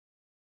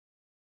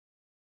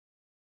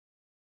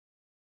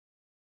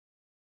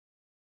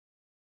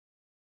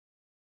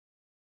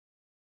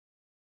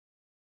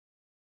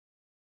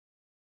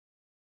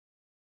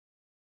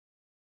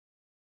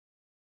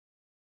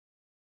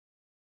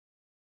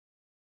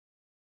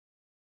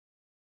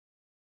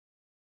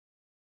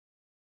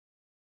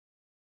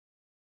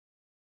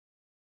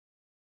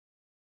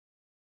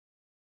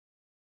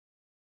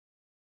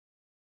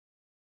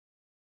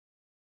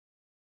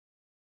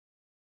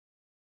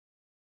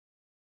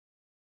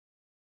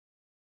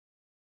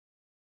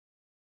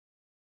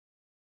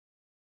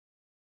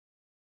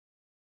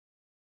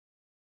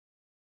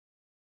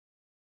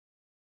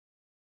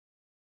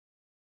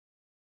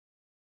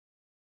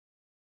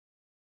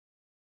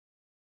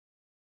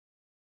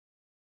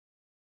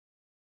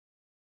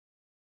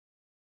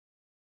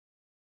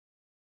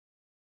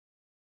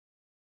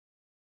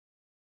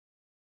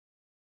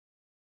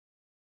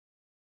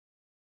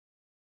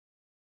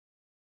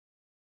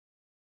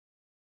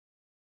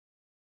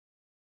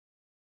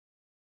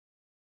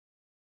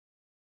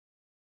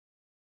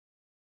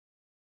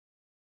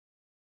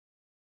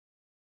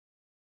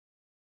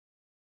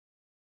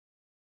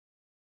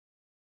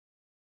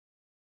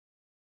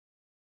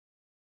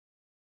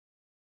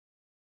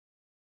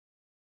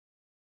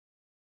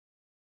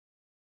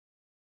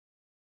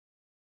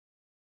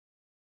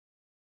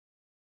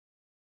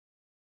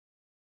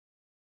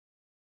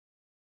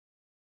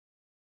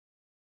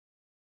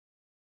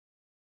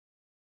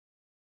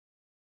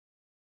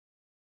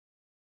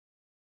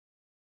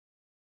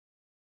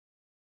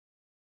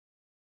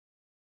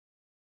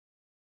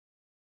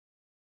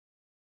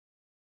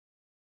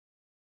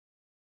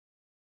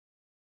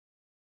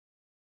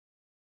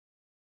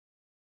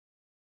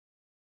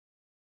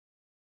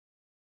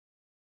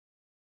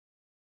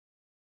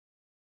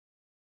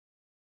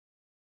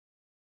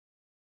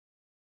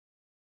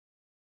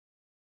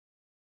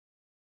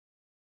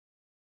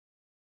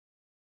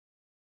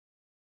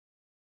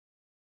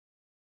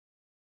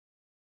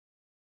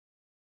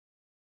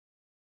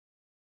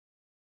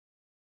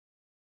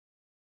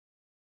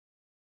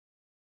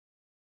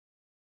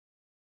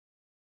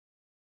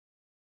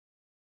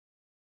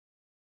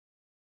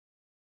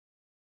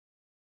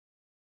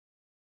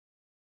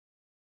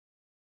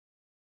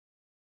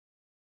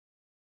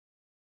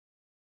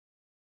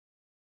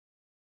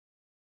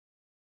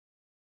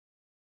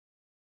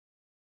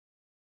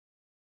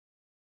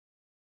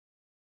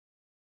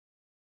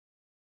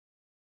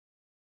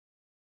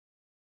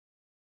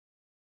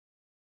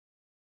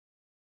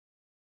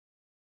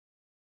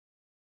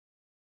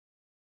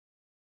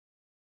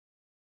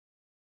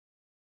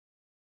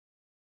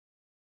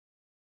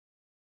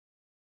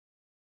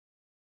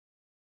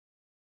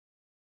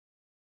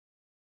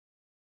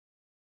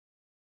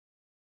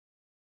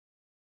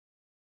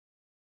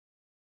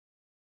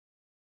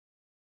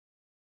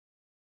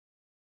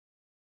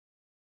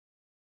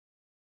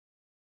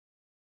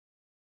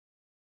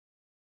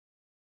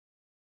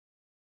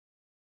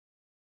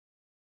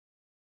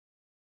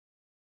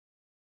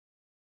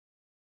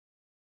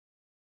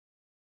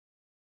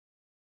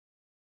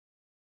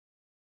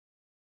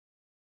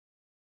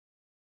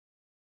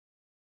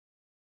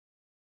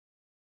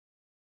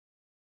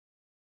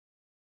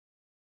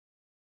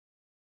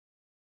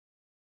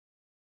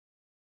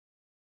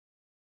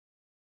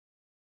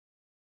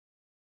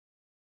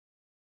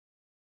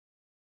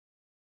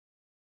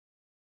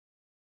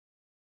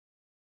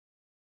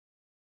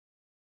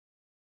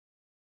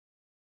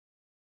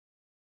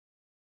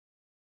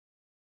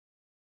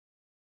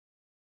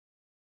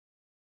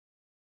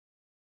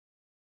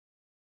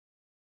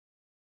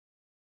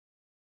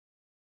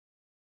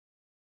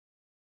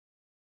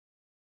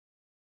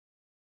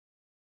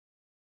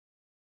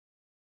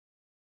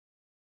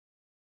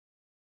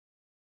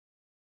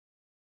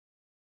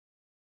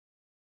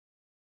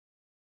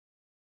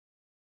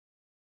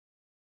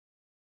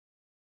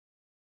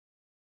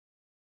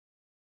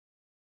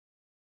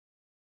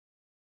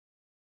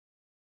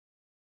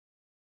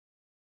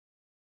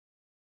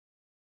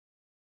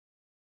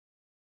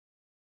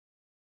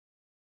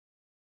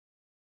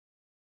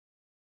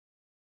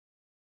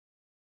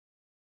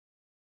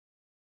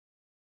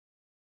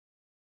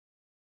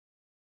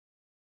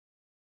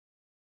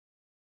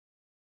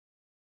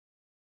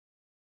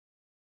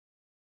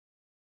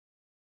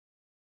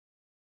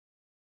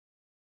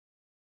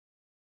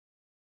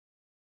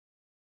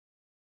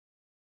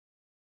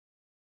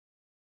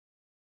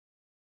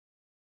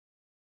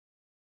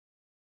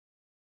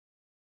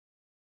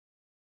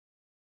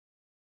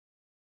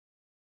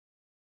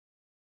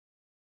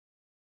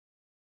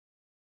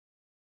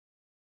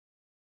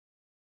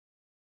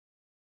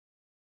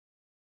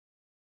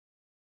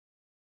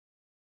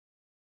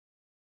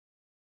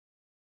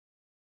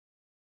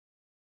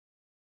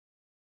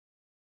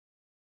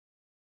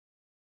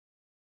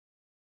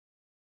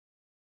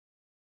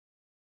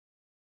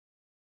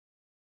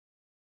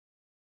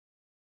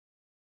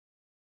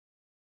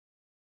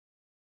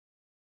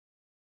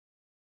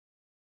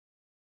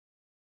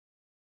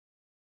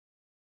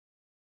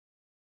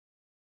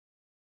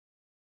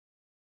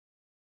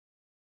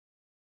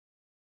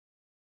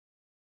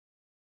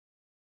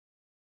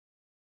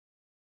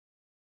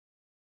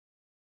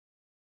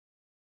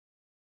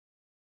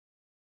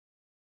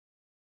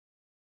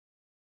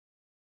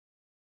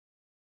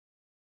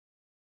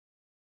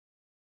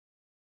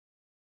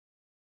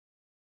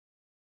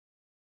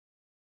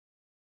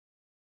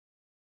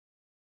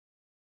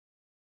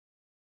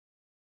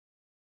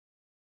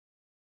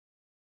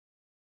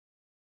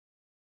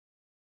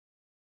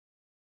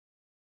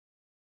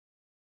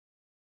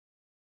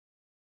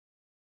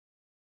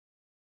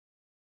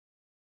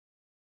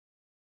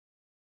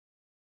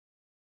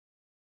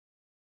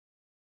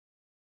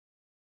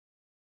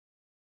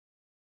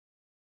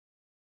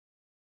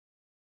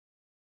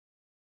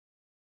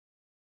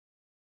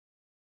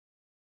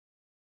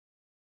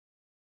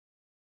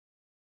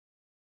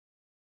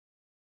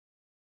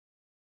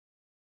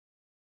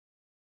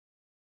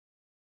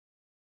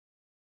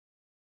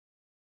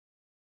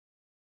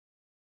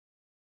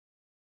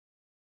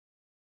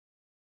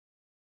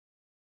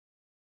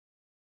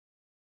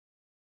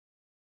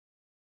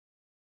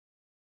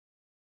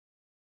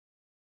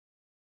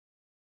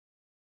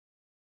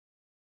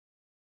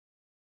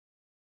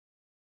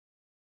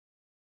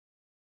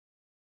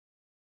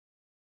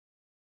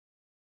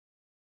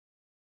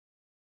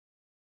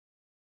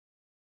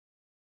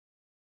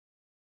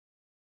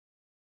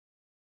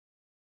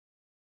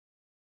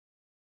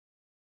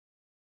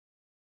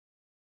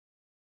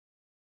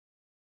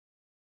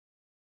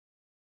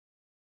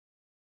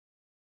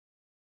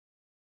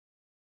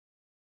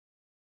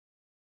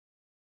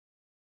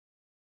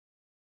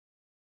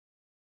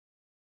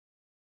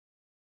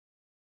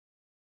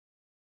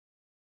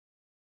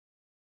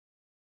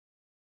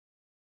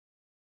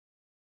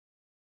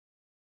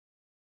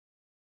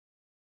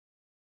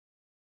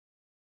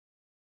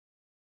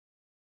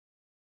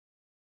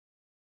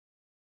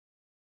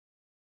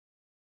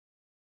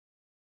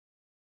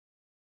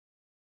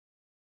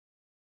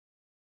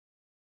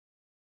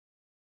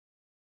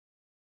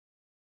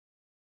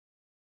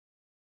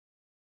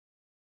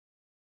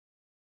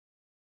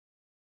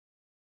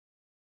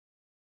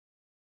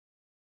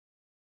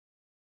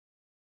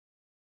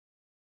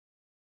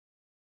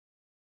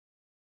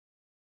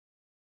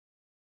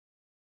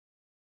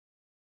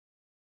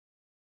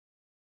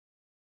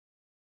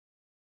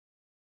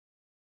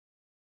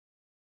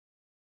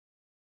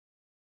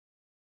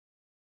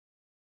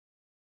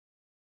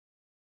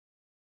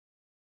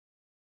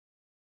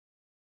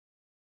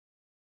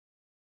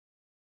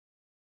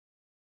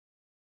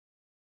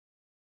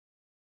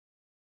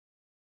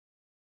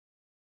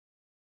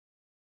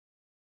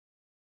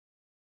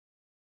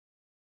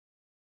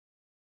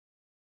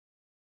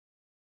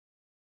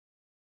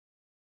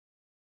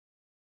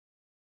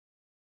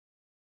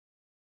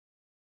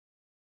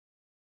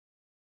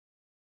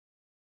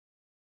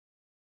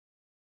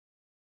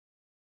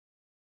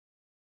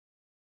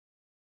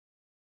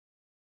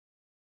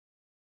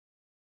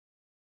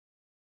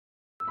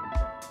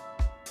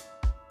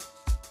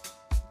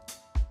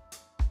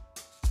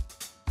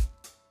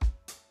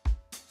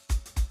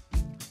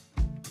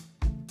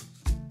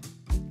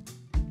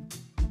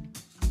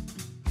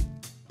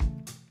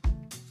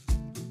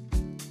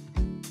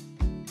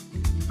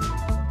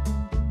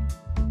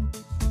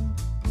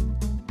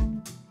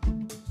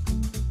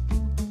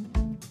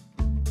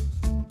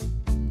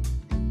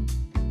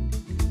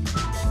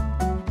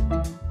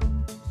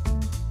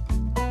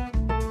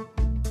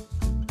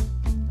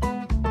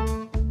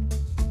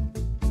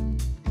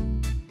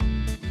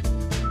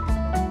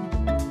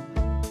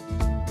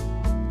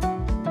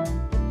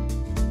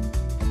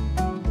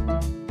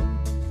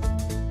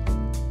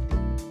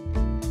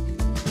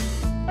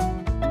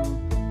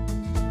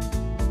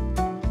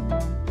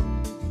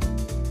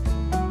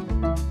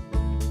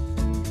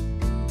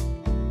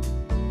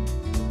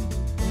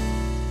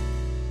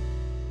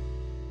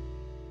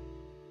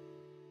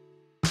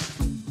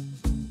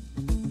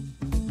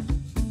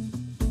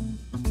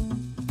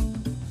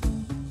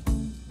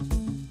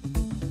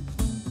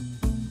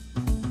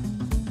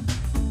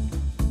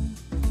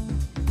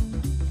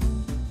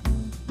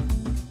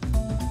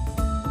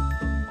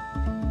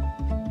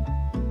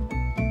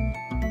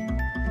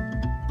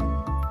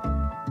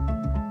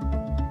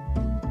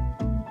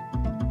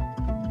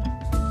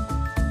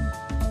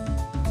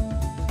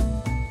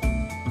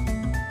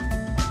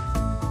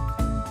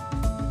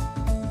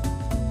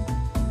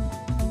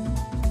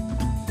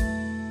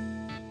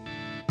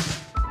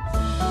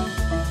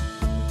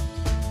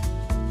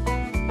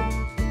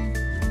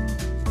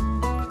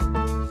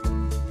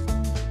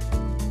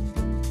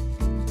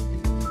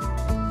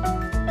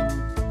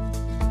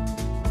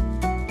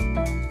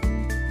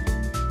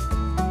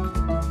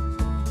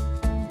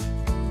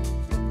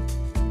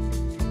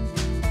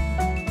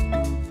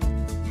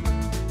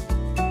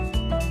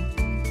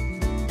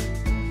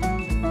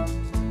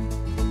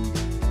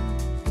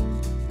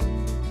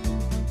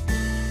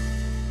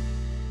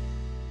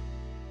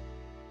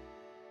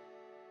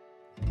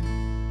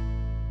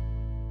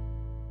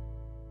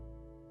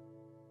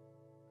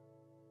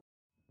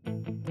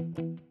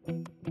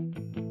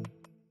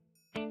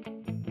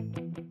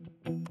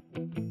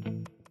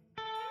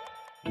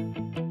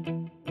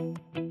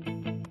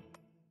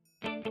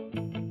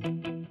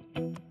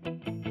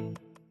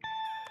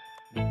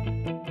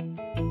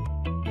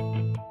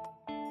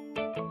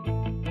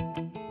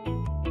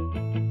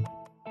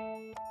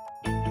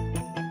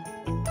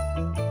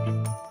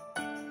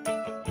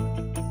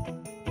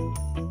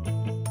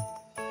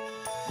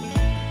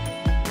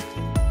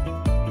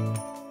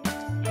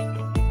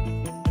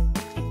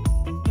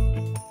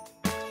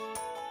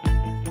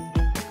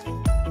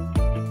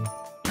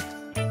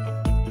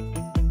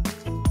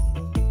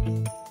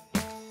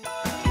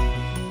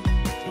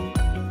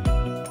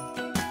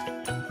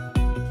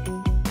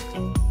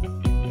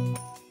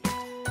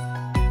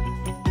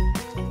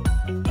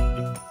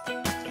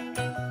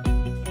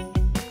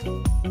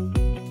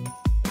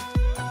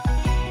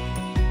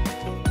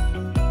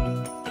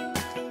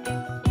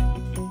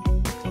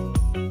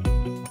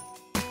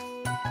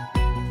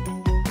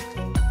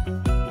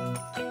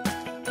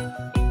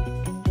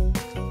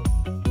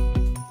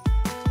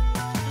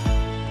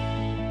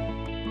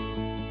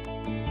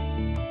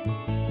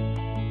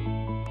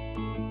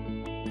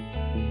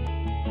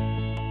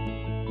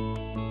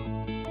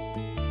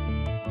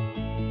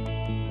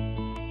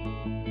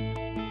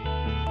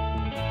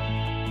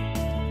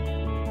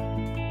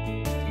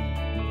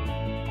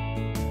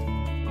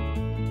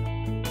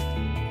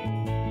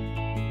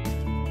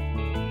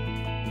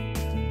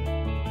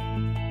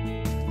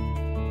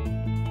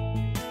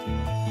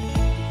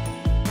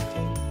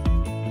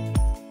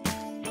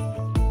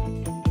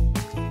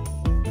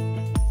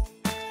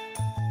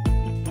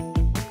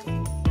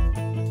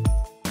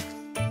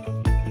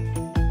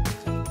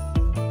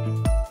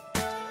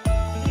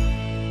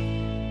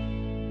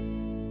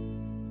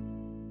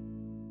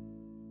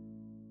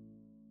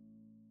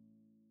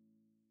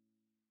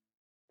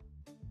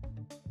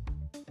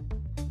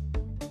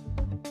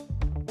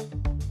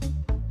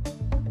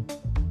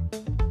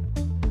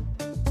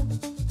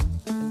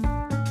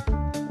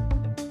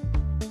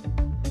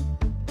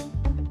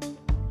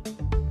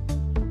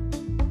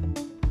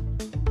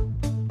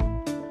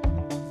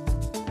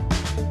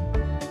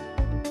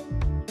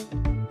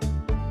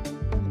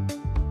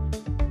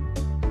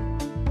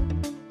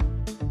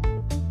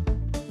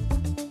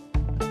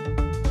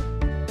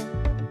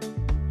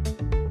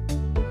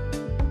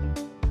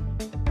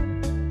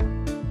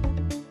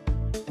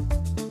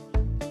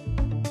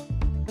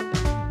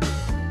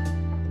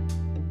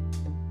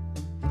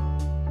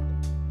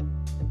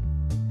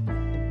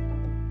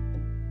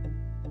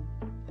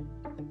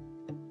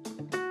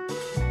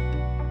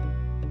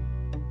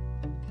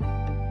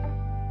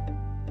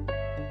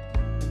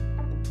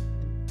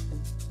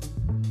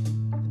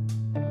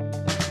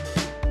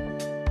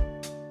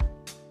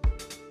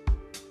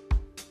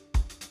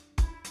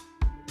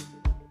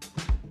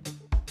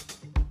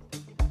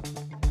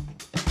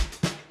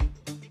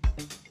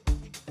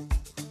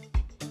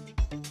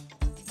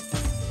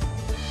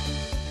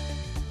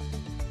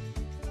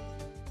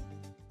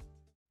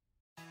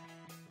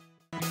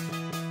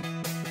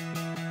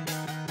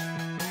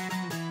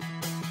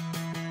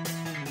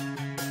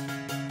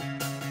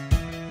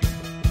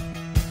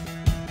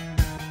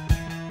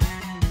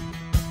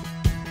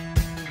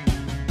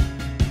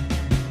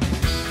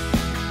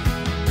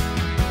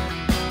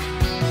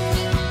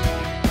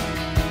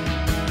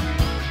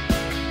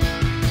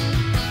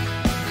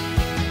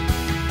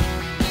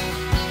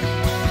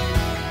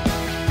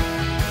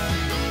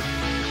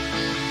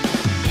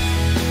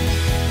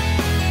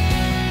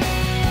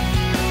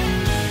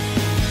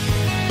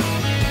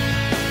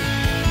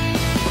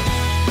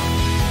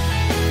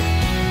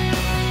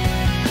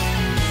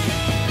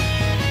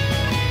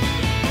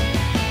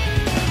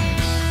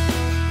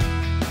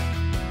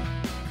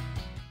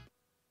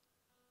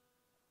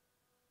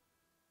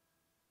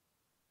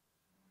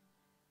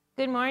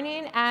Good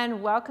morning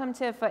and welcome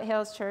to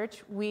Foothills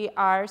Church. We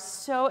are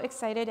so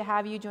excited to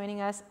have you joining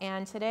us,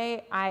 and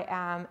today I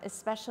am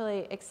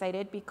especially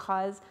excited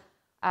because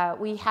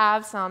we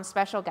have some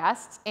special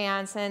guests,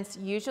 and since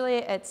usually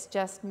it's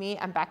just me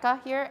and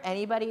Becca here,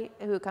 anybody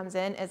who comes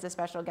in is a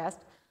special guest,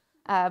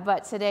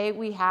 but today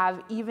we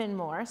have even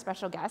more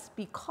special guests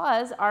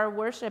because our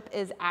worship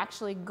is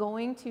actually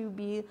going to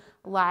be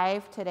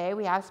live today.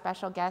 We have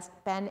special guest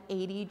Ben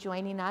Adie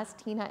joining us.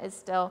 Tina is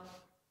still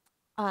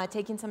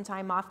taking some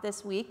time off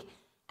this week,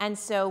 and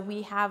so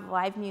we have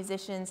live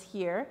musicians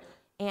here.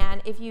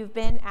 And if you've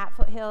been at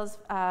Foothills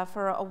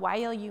for a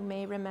while, you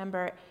may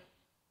remember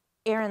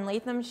Erin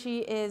Latham. She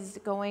is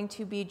going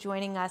to be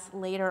joining us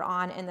later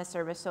on in the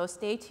service, so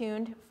stay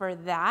tuned for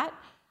that.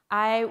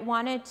 I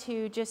wanted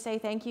to just say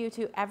thank you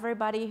to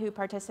everybody who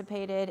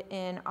participated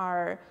in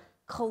our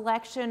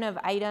collection of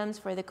items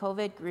for the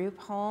COVID group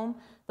home.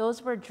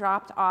 Those were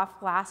dropped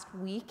off last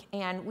week,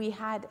 and we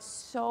had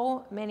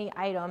so many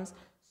items,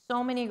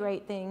 so many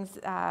great things.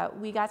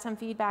 We got some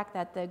feedback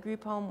that the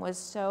group home was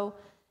so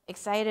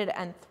excited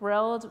and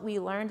thrilled. We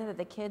learned that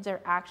the kids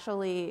are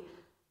actually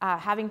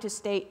having to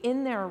stay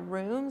in their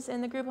rooms in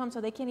the group home,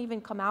 so they can't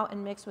even come out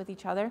and mix with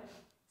each other.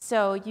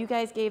 So you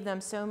guys gave them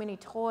so many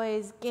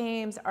toys,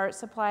 games, art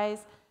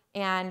supplies,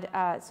 and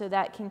so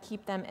that can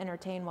keep them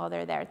entertained while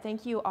they're there.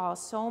 Thank you all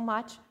so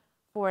much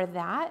for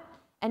that.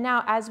 And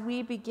now as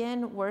we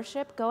begin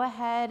worship, go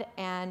ahead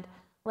and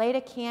light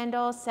a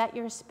candle, set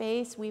your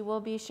space. We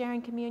will be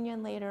sharing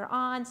communion later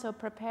on, so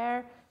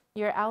prepare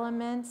your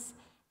elements.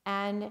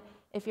 And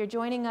if you're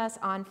joining us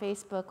on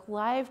Facebook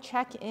Live,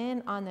 check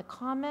in on the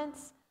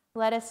comments.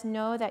 Let us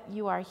know that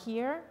you are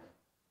here.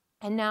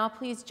 And now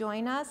please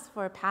join us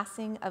for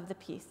passing of the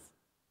peace.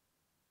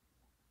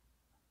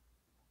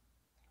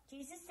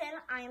 Jesus said,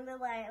 I am the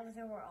light of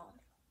the world.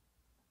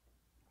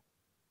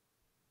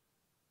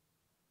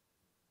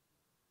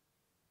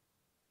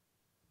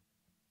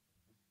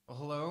 Well,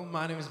 hello,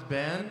 my name is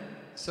Ben.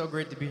 So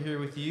great to be here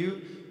with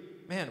you.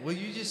 Man, will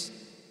you just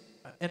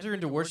enter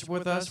into worship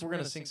with us? We're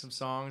going to sing some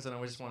songs, and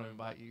I just want to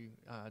invite you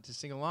to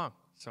sing along.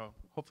 So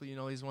hopefully you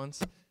know these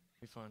ones. It'll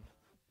be fun.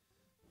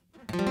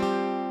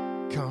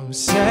 Come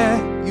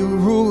set your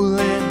rule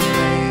and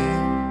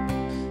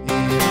reign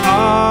in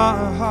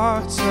our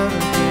hearts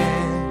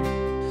again.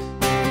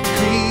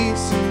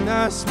 Increase in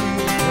us, we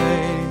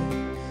pray,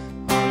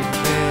 on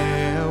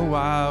there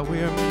while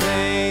we're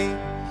made.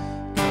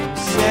 Come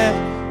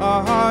set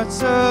our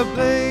hearts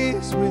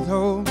ablaze with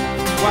hope,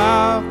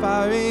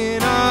 wildfire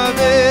in our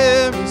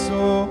very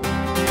soul.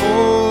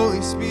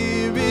 Holy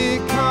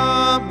Spirit,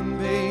 come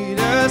invade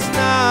us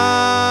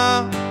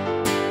now.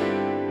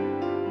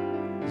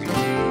 We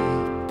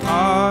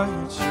are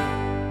your church,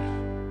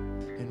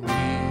 and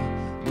we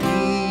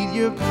need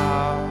your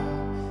power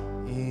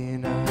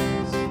in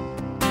us.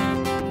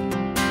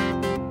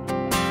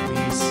 We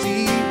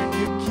seek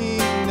your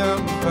kingdom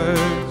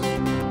first.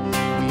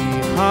 We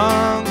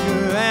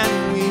hunger and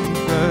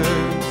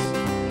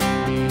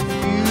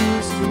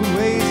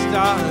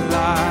our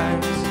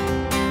lives,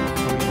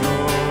 for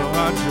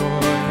your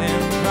joy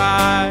and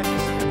pride,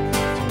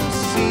 to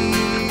see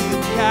the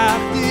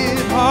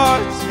captive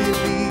hearts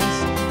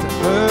released, to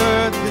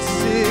hurt the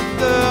sick,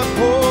 the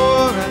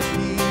poor at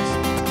peace.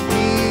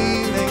 We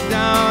lay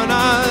down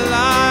our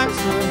lives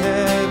for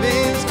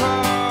heaven's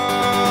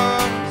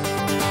cause,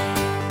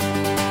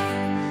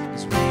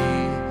 'cause we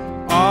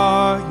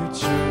are your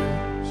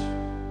church,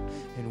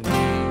 and we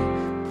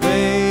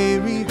pray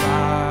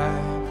revive.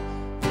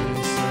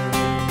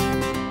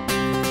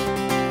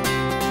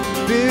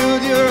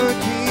 Build your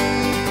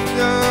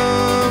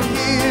kingdom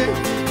here,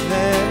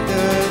 let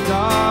the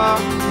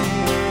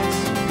darkness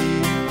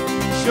flee.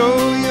 Show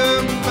your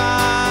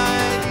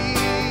mighty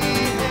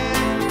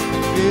hand,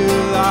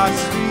 fill our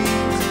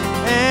streets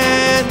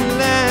and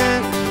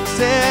land.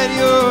 Set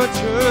your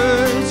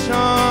church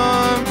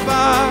on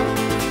fire,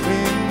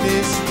 bring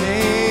this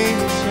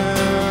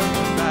nation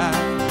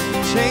back.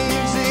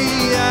 Change the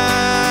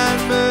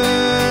atmosphere,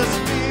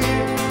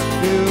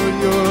 build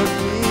your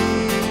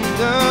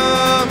kingdom.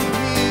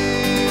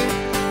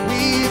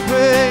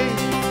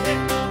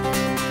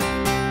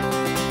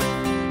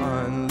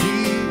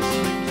 Unleash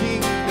the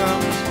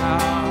kingdom's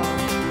power,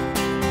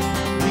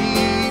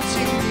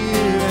 reaching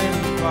near and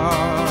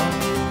far.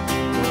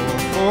 No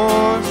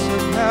force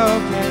of hell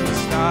can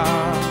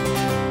stop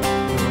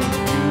your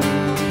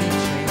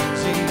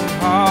beauty-changing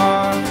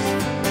hearts.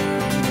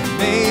 You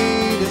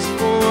made us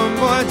for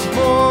much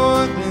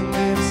more than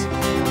this.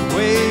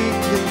 Awake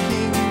the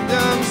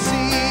kingdom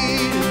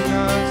seed in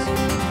us.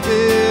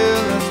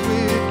 Fill us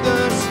with the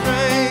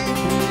strength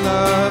and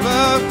love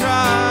of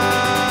Christ.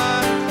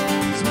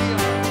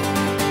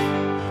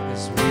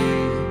 As we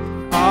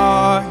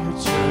are your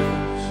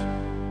church,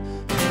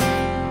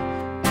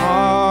 we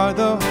are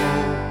the hope of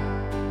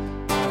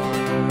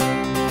earth.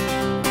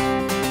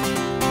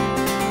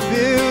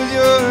 Build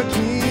your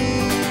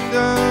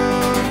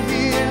kingdom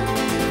here,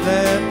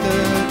 let the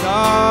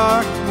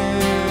darkness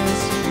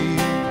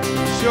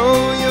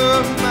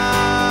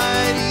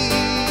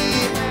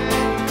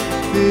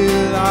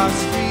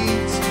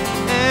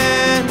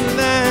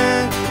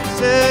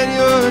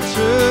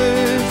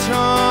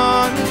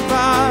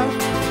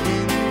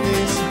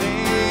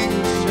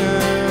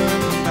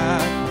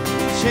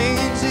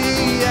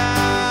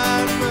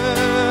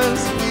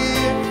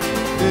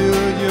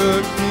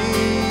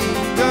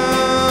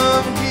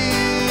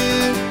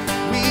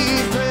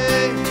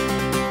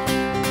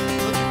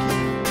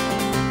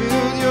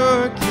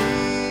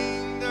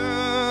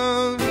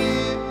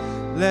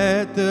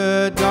let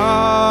the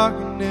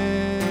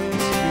darkness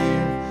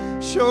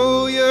fear.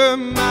 Show your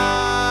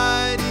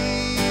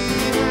mighty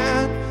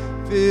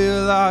hand,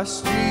 fill our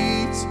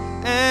streets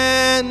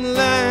and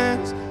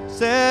lands.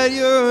 Set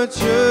your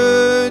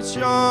church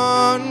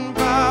on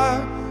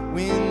fire,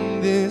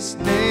 win this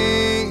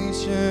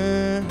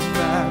nation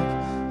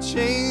back.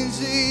 Change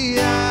the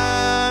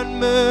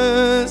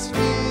atmosphere,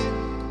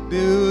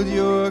 build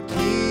your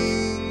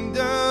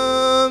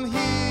kingdom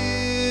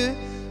here,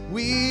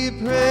 we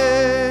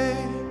pray.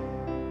 Amen.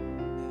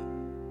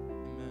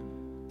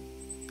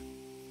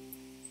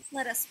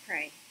 Let us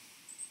pray.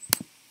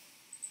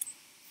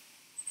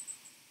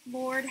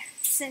 Lord,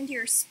 send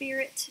your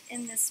Spirit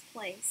in this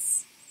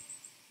place.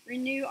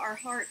 Renew our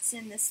hearts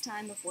in this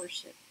time of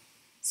worship,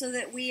 so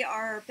that we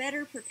are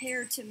better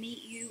prepared to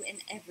meet you in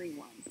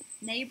everyone,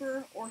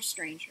 neighbor or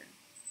stranger.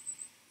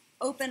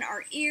 Open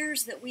our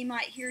ears that we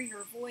might hear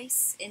your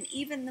voice in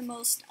even the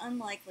most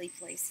unlikely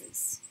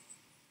places.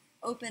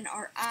 Open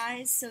our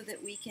eyes so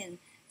that we can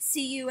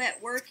see you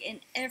at work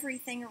in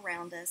everything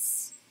around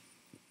us.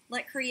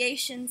 Let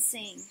creation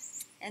sing,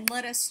 and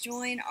let us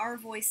join our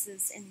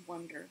voices in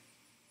wonder.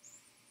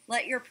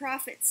 Let your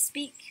prophets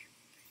speak,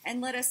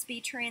 and let us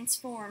be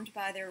transformed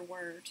by their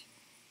word.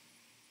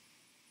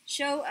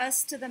 Show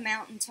us to the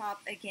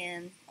mountaintop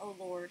again, O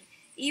Lord,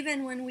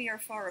 even when we are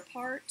far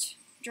apart.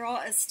 Draw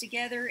us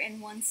together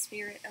in one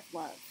spirit of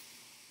love.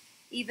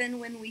 Even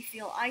when we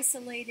feel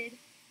isolated,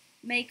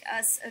 make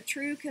us a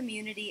true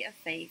community of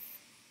faith,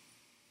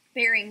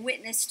 bearing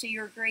witness to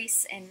your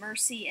grace and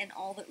mercy in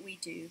all that we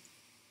do.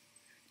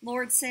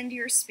 Lord, send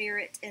your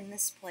Spirit in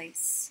this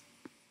place.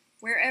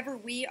 Wherever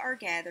we are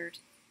gathered,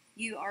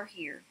 you are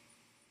here.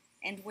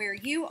 And where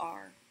you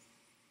are,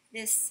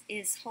 this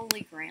is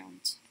holy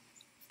ground.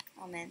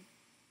 Amen.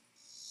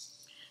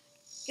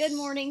 Good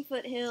morning,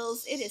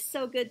 Foothills. It is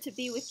so good to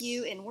be with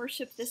you in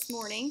worship this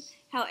morning,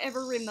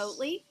 however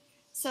remotely.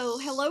 So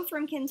hello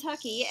from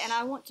Kentucky, and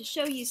I want to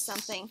show you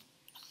something.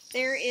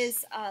 There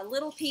is a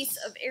little piece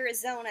of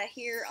Arizona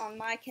here on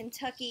my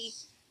Kentucky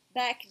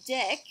back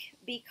deck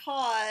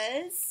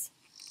because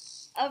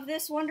of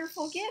this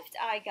wonderful gift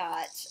I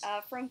got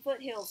from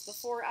Foothills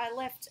before I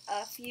left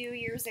a few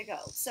years ago.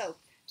 So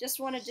just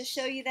wanted to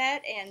show you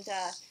that, and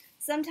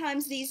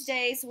sometimes these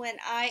days when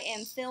I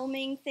am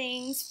filming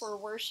things for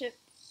worship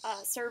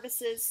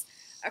services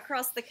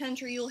across the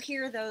country, you'll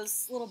hear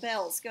those little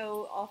bells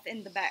go off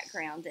in the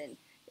background, and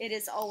it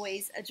is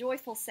always a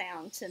joyful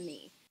sound to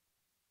me.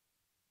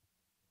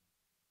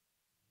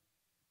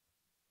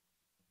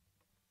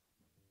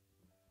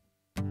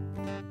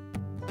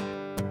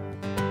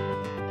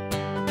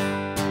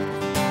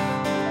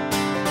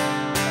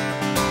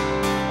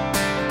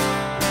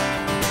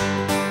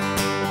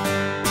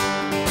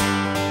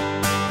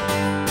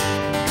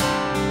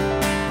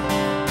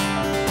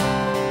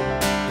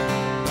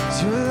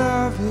 Your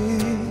love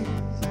is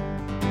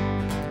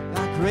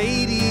like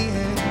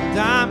radiant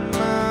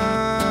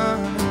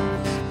diamonds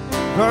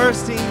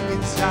bursting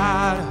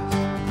inside us.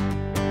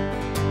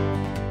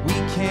 We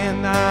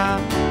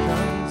cannot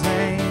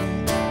contain.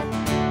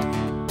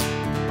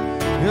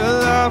 Your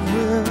love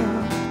will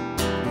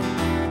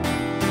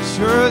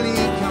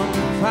surely come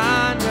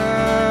find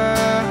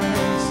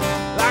us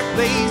like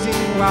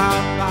blazing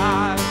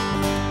wildfire,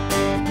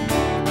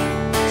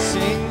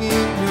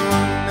 singing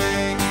your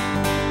name.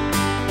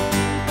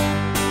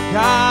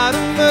 God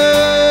of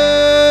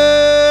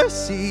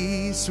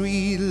mercy,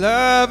 sweet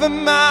love of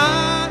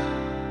mine,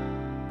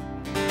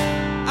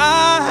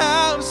 I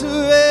have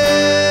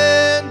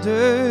surrendered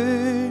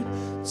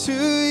to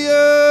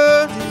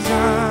your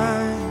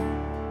design.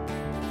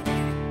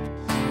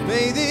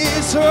 May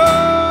this offering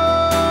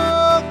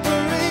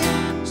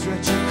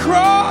stretch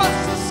across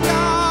the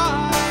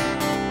sky.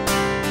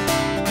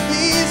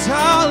 These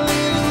hallelujah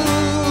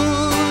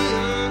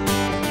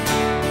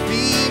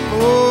be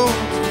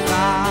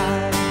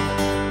multiplied.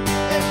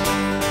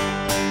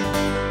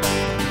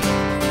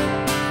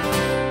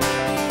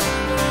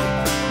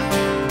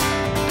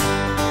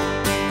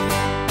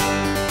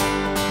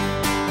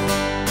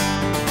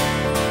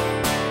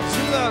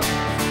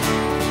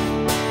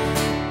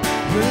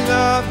 Your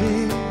love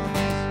is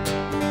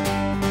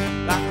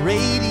like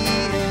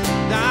radiant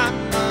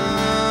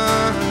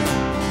diamonds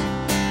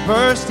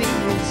bursting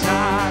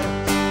inside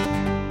us.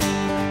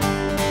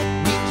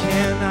 We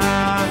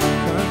cannot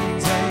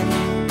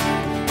contain.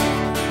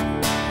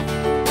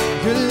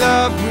 Your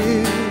love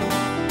will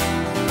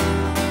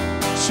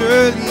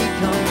surely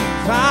come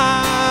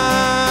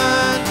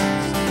find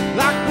us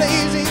like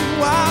blazing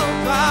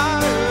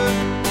wildfire,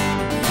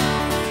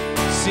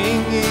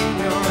 singing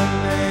your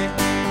name.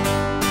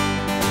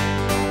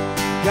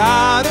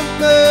 God of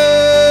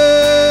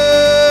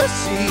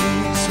mercy,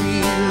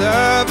 sweet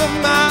love of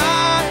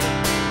mine,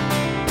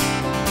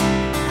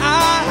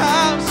 I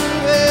have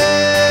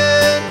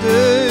surrendered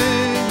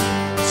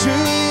to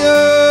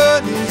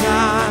your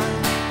design.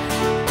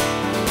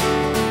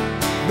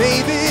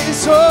 May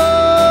this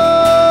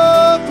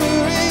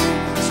offering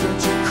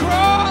stretch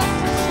across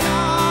the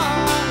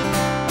sky.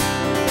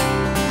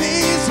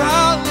 These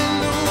hallelujah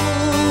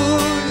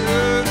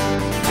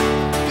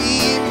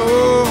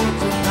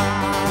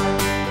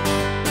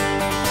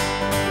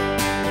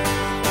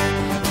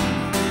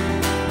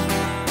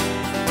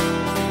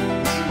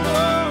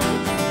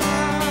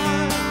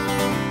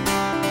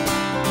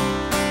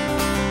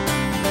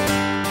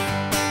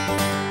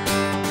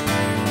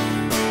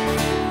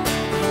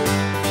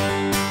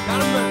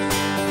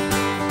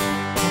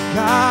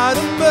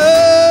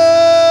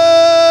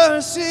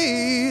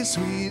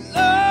sweet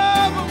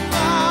love of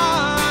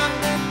mine.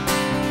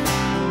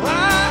 I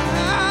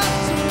have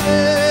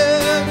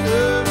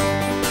surrendered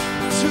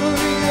to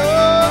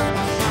your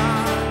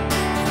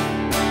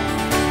design.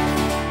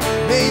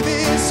 May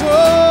this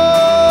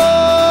offering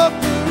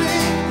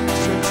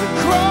stretch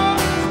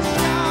across the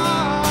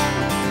sky.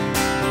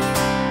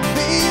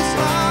 These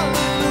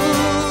hallelujahs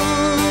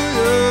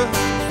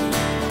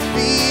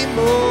be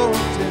more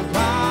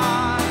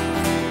divine.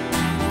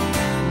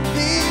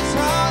 These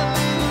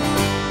hallelujahs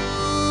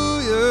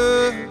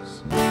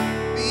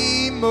be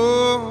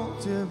more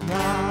divine.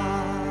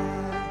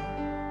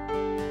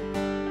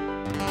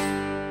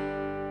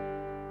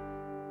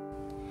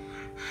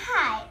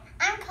 Hi,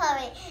 I'm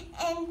Chloe,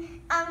 and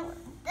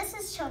this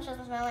is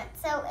Children's Moment.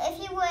 So if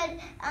you would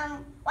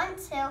want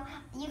to,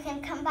 you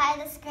can come by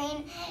the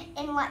screen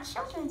and watch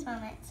Children's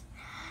Moment.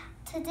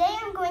 Today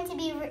I'm going to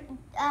be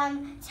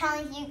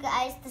telling you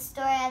guys the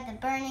story of the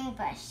burning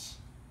bush.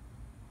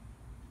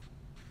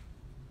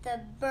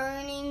 The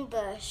burning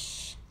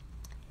bush.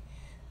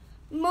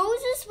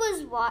 Moses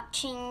was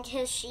watching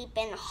his sheep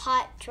in a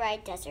hot, dry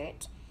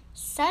desert.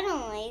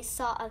 Suddenly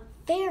saw a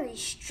very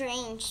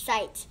strange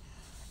sight.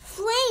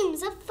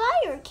 Flames of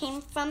fire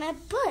came from a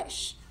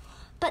bush,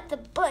 but the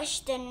bush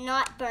did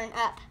not burn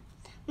up.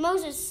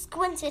 Moses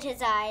squinted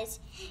his eyes.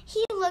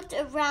 He looked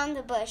around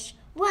the bush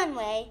one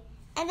way,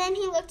 and then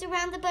he looked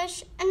around the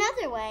bush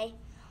another way.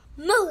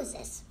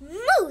 "Moses,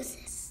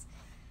 Moses,"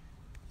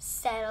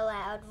 said a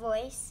loud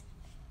voice.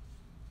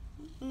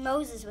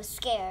 Moses was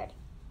scared.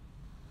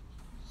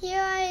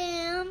 Here I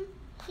am,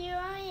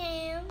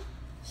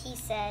 he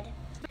said.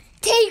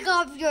 "Take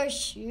off your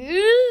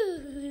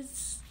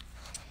shoes,"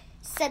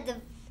 said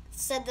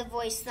the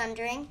voice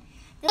thundering.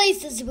 "The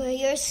places where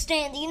you're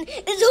standing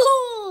is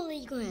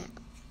holy ground."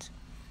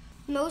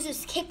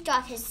 Moses kicked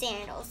off his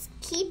sandals,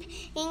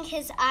 keeping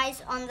his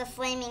eyes on the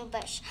flaming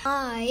bush.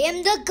 "I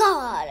am the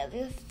God of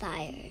your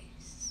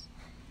fires,"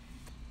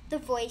 the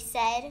voice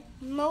said.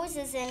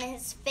 Moses, in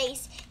his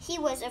face, he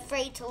was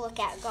afraid to look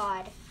at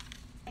God.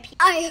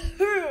 "I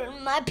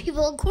heard my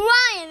people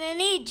crying in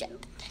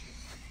Egypt,"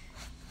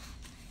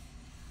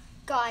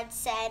 God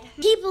said.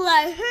 "People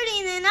are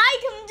hurting and I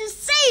come to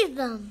save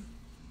them."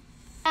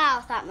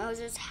 "How," thought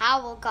Moses,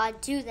 "how will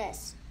God do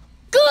this?"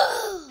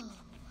 "Go,"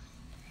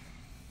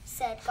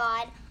 said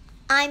God.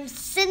 "I'm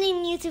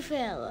sending you to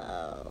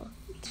Pharaoh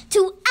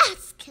to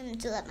ask him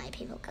to let my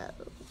people go."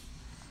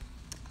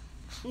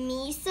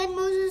 "Me," said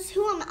Moses,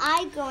 "who am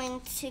I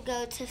going to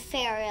go to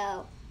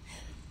Pharaoh?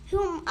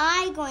 Who am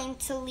I going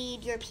to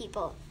lead your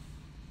people?"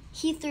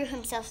 He threw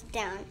himself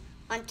down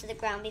onto the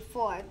ground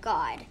before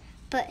God,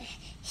 but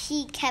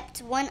he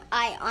kept one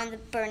eye on the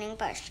burning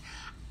bush.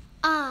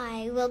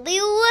 "I will be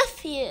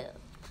with you,"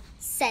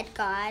 said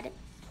God.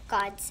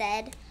 God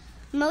said.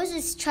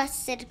 Moses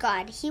trusted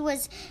God. He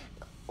was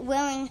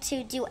willing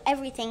to do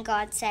everything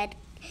God said.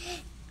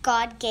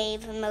 God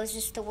gave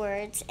Moses the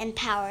words and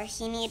power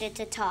he needed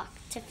to talk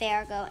to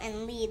Pharaoh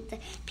and lead the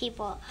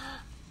people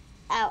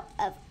out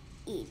of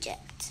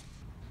Egypt.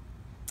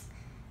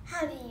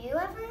 Have you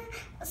ever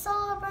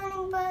saw a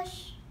burning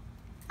bush?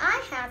 I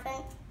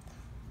haven't.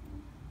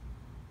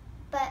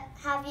 But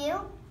have you?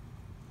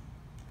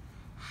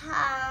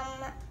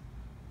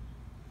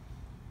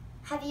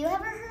 Have you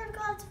ever heard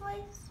God's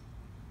voice?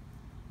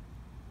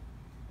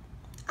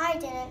 I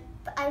didn't,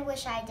 but I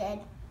wish I did.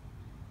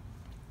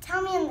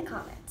 Tell me in the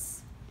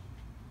comments.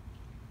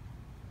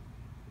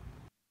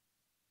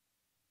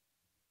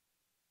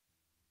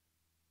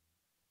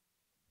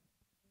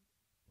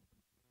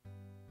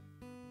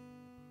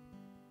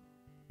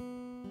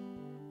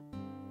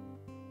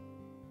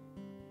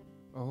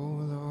 Oh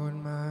Lord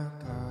my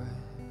God,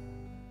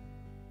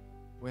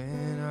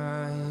 when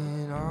I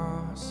in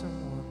awesome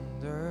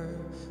wonder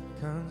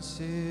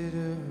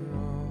consider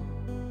all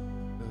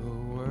the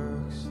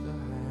works the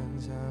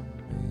hands have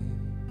made,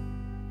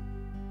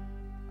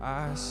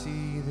 I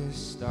see the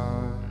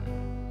stars,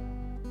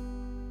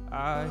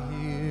 I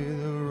hear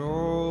the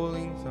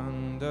rolling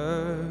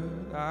thunder,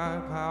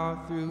 I power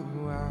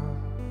throughout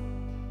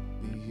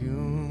the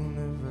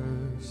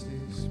universe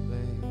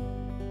displayed.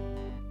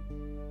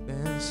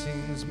 Then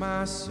sings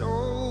my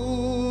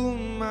soul,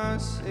 my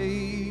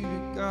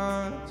Savior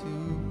God, to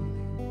thee.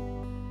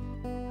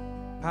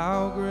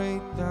 How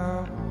great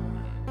thou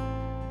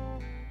art,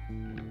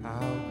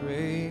 how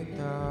great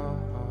thou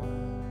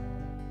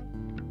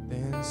art.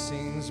 Then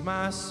sings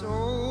my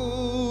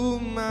soul,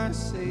 my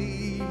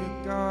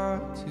Savior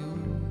God, to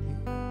thee.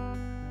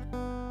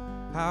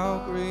 How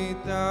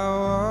great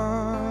thou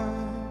art,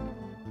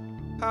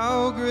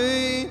 how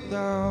great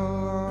thou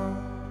art.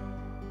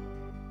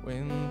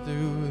 When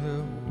through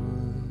the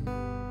wood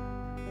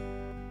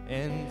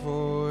and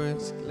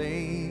forest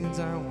glades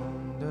I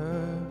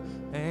wander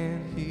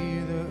and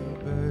hear the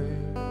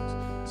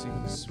birds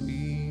sing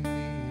sweetly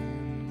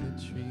in the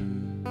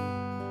tree,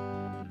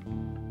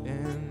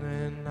 and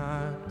then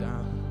I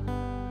down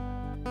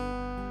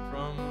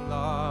from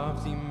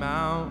lofty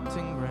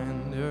mountain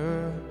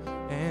grandeur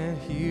and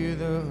hear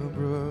the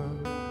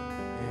brook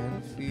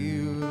and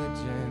feel the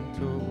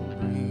gentle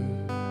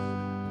breeze.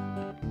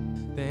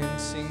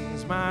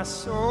 sings my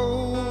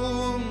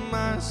soul,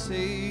 my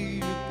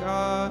Savior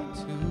God,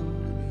 to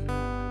thee.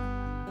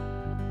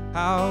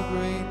 How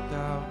great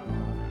thou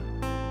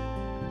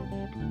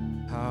art,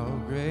 how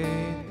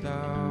great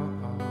thou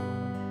art.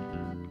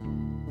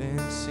 Then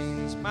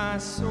sings my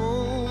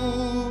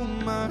soul,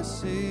 my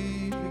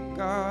Savior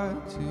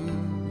God, to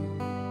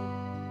thee.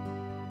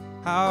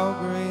 How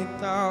great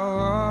thou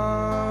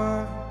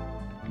art,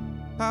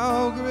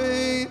 how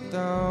great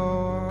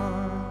thou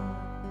art.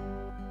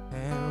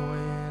 And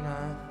when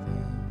I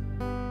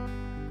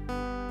think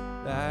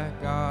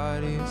that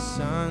God His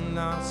Son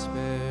not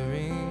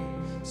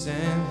sparing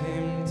sent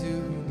Him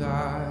to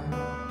die,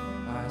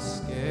 I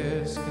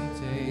scarce can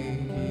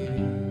take it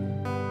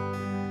in,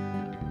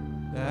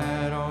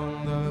 that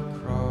on the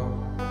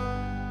cross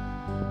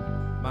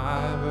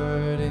my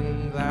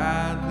burden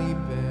gladly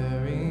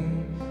bearing,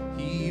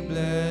 He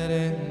bled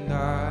and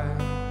died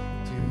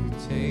to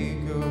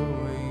take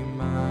away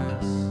my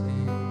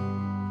sin.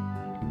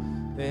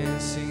 Then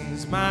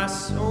sings my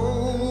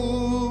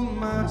soul,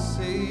 my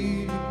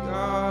Savior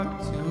God,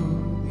 to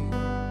thee.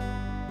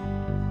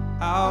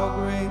 How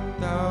great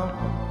thou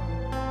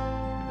art,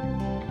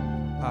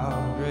 how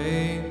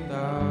great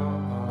thou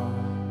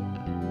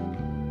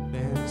art.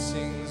 Then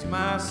sings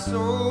my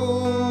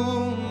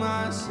soul,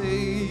 my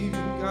Savior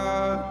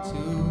God, to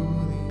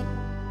thee.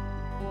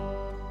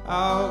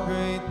 How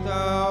great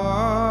thou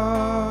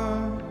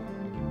art,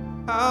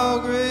 how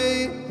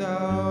great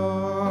thou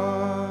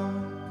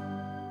art,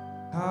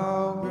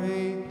 how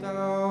great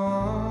thou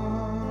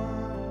art,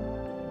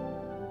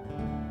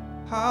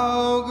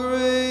 how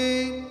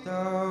great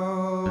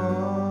thou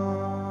art.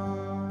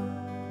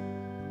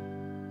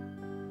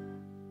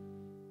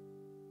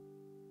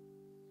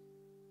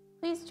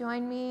 Please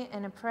join me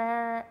in a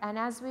prayer, and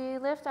as we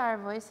lift our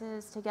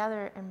voices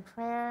together in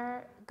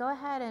prayer, go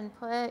ahead and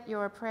put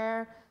your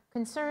prayer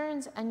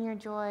concerns and your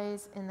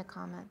joys in the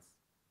comments.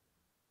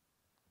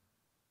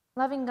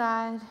 Loving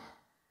God,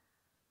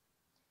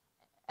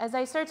 as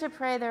I start to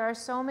pray, there are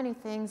so many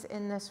things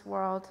in this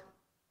world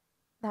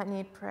that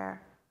need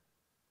prayer.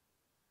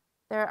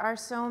 There are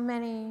so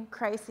many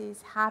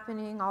crises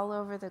happening all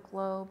over the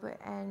globe,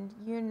 and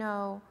you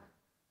know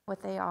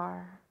what they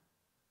are.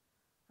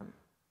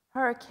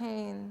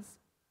 Hurricanes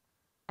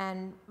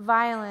and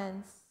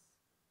violence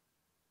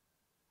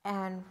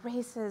and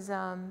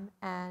racism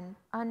and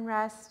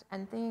unrest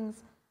and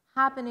things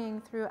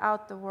happening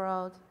throughout the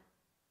world.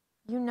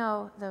 You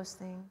know those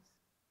things.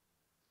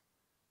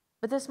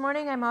 But this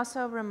morning I'm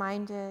also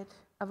reminded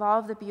of all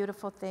of the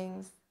beautiful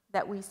things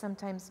that we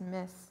sometimes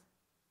miss.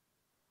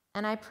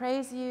 And I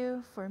praise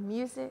you for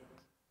music,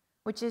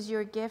 which is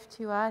your gift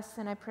to us,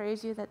 and I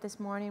praise you that this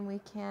morning we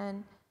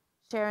can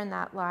share in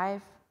that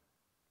live.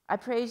 I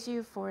praise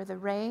you for the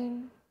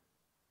rain.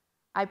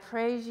 I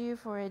praise you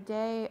for a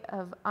day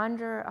of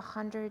under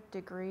 100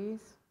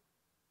 degrees.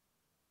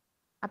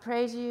 I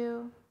praise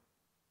you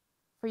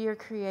for your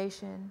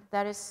creation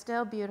that is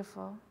still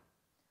beautiful.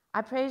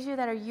 I praise you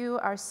that you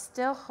are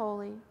still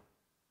holy,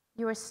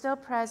 you are still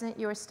present,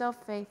 you are still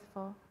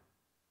faithful,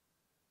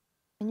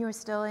 and you are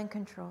still in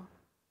control.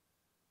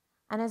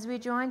 And as we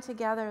join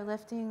together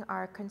lifting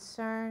our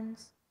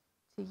concerns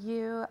to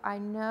you, I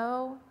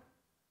know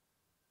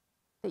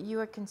that you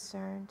are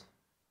concerned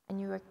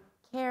and you are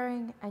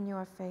caring and you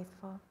are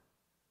faithful.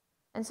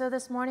 And so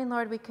this morning,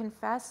 Lord, we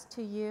confess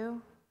to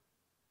you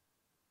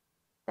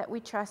that we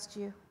trust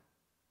you.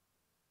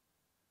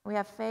 We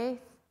have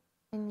faith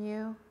in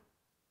you,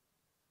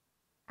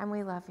 and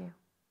we love you.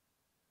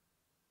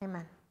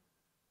 Amen.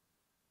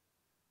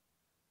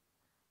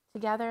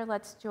 Together,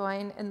 let's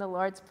join in the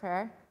Lord's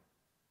Prayer.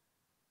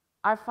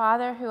 Our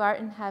Father who art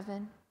in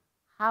heaven,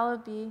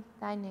 hallowed be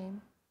thy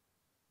name.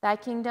 Thy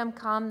kingdom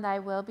come, thy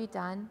will be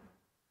done,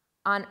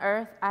 on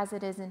earth as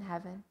it is in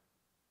heaven.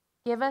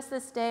 Give us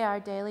this day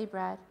our daily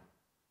bread,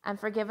 and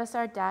forgive us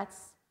our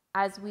debts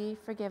as we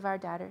forgive our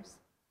debtors.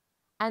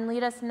 And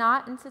lead us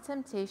not into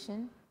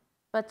temptation,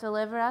 but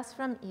deliver us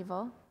from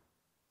evil.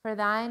 For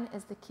thine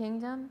is the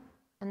kingdom,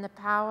 and the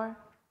power,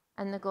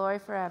 and the glory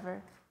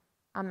forever.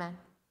 Amen.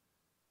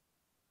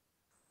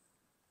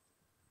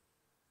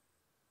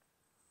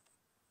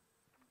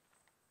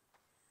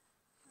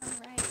 All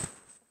right.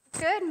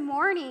 Good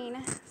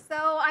morning.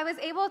 So I was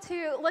able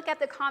to look at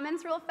the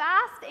comments real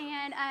fast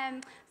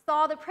and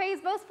saw the praise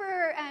both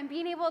for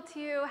being able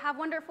to have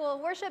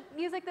wonderful worship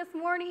music this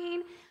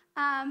morning,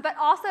 but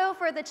also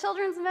for the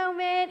children's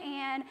moment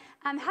and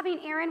having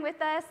Aaron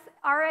with us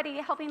already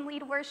helping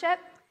lead worship.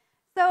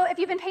 So if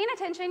you've been paying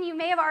attention, you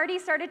may have already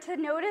started to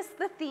notice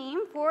the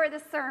theme for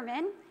the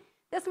sermon.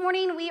 This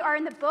morning we are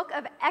in the book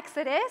of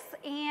Exodus,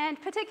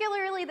 and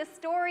particularly the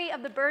story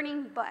of the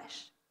burning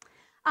bush.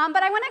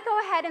 But I want to go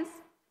ahead and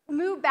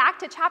move back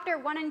to chapter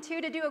 1 and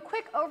 2 to do a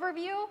quick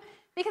overview,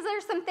 because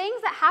there's some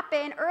things that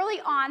happen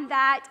early on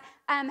that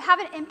have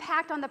an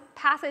impact on the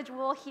passage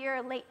we'll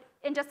hear late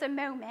in just a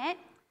moment.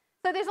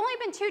 So there's only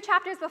been 2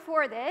 chapters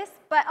before this,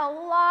 but a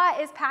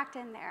lot is packed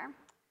in there.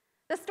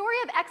 The story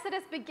of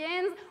Exodus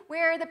begins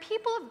where the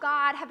people of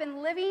God have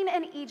been living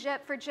in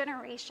Egypt for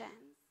generations.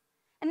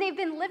 and they've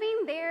been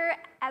living there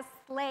as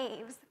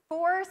slaves,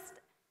 forced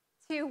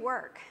to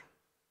work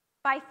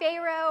by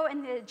Pharaoh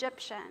and the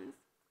Egyptians.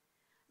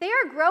 They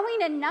are growing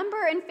in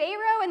number, and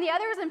Pharaoh and the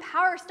others in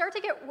power start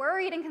to get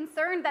worried and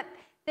concerned that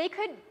they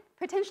could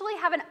potentially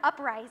have an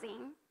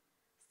uprising.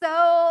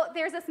 So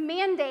there's this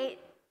mandate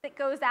that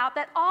goes out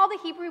that all the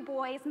Hebrew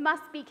boys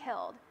must be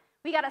killed.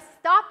 We got to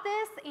stop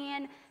this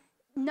and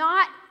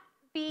not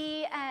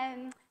be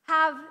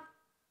have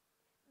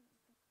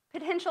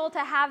potential to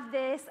have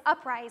this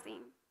uprising.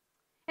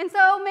 And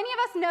so many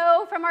of us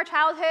know from our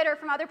childhood or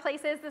from other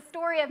places the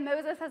story of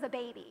Moses as a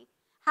baby,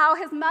 how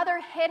his mother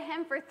hid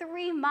him for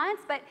 3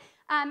 months, but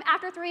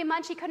after 3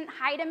 months she couldn't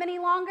hide him any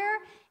longer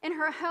in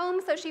her home,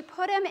 so she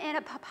put him in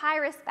a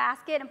papyrus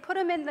basket and put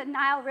him in the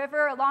Nile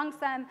River along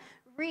some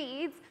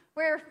reeds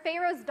where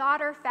Pharaoh's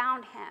daughter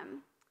found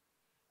him.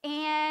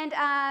 And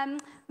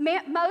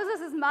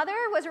Moses' mother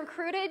was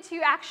recruited to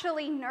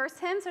actually nurse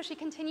him, so she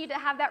continued to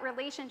have that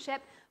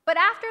relationship. But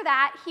after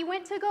that, he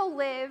went to go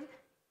live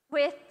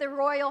with the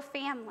royal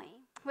family,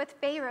 with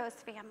Pharaoh's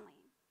family,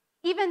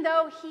 even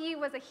though he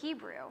was a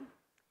Hebrew.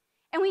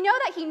 And we know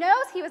that he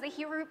knows he was a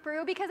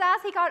Hebrew because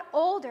as he got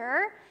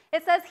older,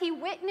 it says he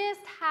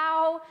witnessed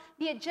how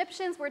the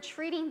Egyptians were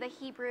treating the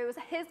Hebrews,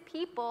 his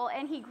people,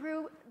 and he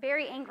grew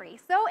very angry.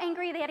 So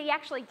angry that he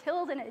actually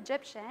killed an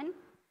Egyptian,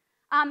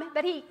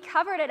 but he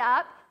covered it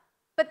up.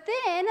 But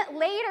then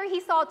later he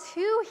saw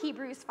 2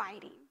 Hebrews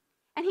fighting,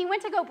 and he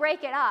went to go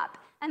break it up.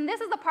 And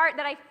this is the part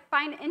that I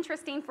find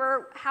interesting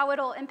for how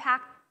it'll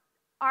impact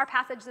our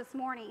passage this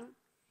morning.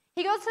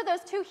 He goes to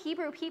those 2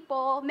 Hebrew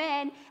people,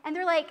 men, and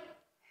they're like,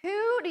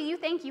 "Who do you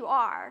think you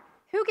are?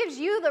 Who gives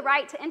you the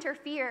right to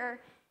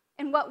interfere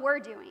in what we're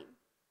doing?"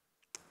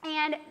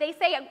 And they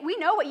say, "We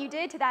know what you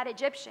did to that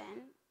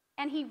Egyptian."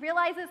 And he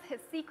realizes his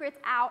secret's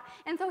out.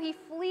 And so he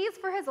flees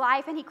for his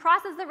life, and he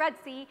crosses the Red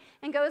Sea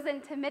and goes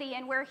into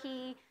Midian, where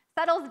he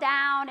settles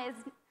down, is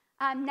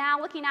now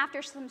looking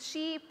after some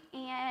sheep,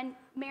 and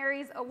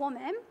marries a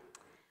woman.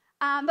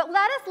 But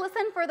let us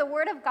listen for the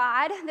word of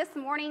God this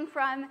morning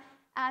from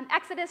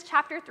Exodus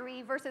chapter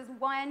 3, verses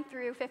 1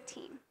 through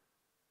 15.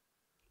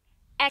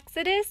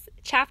 Exodus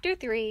chapter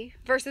 3,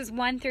 verses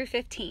 1 through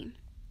 15.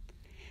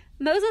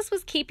 Moses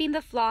was keeping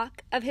the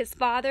flock of his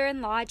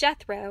father-in-law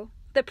Jethro,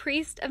 the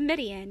priest of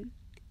Midian.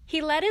 He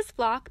led his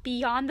flock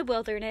beyond the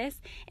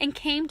wilderness and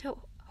came to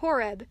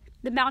Horeb,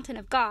 the mountain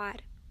of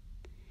God.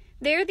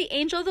 There the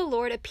angel of the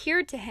Lord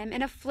appeared to him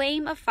in a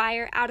flame of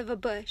fire out of a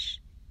bush.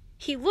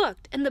 He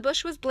looked, and the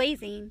bush was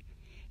blazing,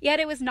 yet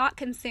it was not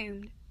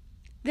consumed.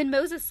 Then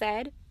Moses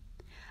said,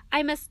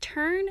 "I must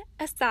turn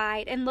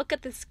aside and look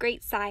at this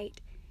great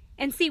sight,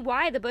 and see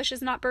why the bush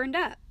is not burned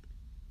up."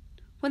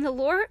 When the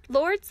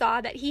Lord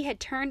saw that he had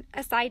turned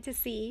aside to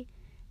see,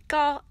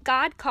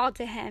 God called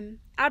to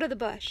him out of the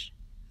bush,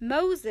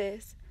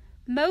 "Moses,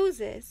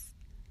 Moses."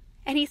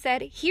 And he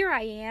said, "Here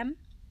I am."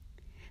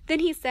 Then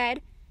he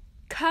said,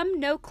 "Come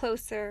no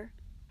closer.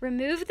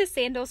 Remove the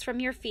sandals from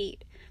your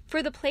feet,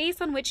 for the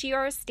place on which you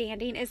are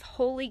standing is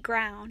holy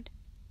ground."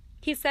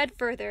 He said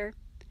further,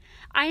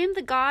 "I am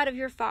the God of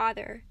your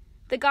father,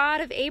 the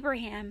God of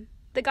Abraham,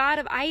 the God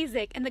of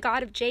Isaac, and the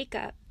God of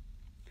Jacob."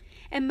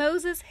 And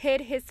Moses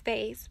hid his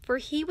face, for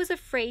he was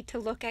afraid to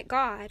look at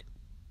God.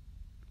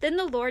 Then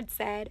the Lord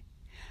said,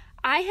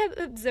 "I have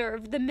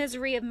observed the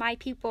misery of my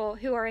people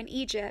who are in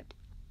Egypt.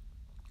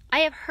 I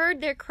have heard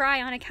their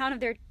cry on account of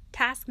their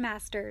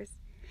taskmasters.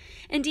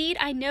 Indeed,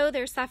 I know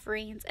their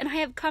sufferings, and I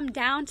have come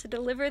down to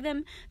deliver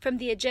them from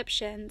the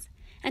Egyptians,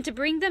 and to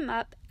bring them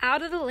up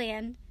out of the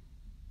land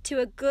to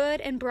a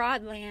good and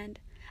broad land,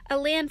 a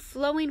land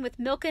flowing with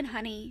milk and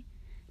honey,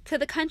 to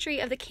the country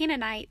of the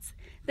Canaanites,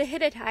 the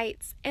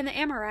Hittites, and the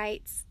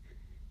Amorites,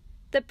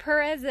 the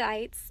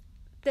Perizzites,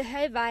 the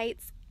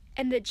Hivites,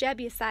 and the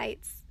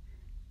Jebusites.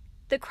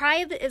 The cry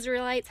of the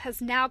Israelites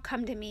has now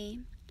come to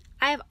me.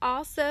 I have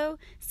also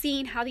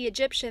seen how the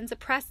Egyptians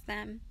oppressed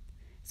them.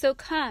 So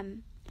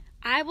come,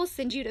 I will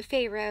send you to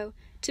Pharaoh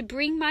to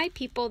bring my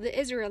people the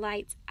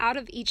Israelites out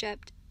of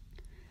Egypt."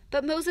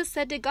 But Moses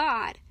said to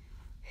God,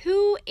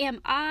 "Who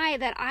am I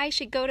that I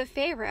should go to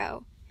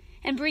Pharaoh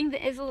and bring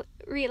the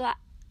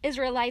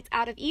Israelites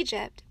out of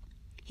Egypt?"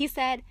 He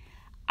said,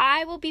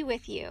 "I will be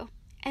with you,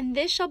 and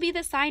this shall be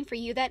the sign for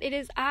you that it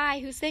is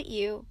I who sent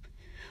you.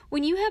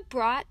 When you have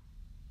brought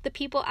the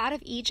people out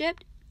of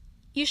Egypt,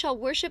 you shall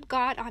worship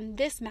God on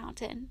this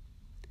mountain."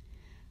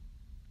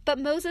 But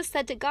Moses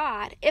said to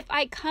God, "If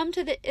I come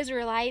to the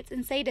Israelites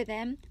and say to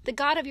them, 'The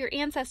God of your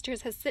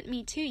ancestors has sent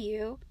me to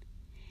you,'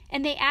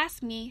 and they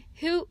ask me,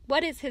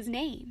 'What is his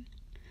name?'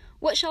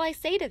 what shall I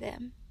say to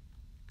them?"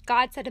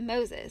 God said to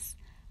Moses,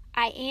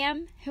 "I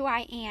am who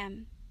I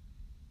am."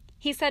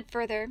 He said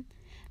further,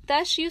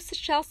 "Thus you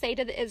shall say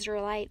to the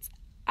Israelites,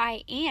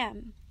 'I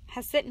am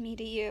has sent me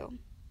to you.'"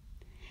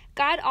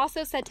 God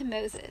also said to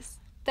Moses,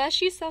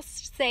 "Thus you shall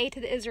say to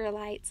the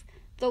Israelites,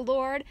 'The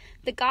Lord,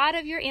 the God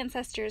of your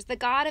ancestors, the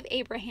God of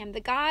Abraham, the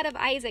God of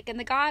Isaac, and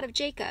the God of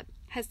Jacob,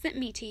 has sent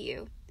me to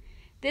you.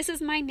 This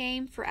is my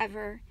name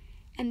forever,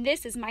 and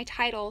this is my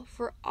title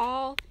for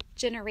all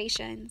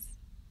generations."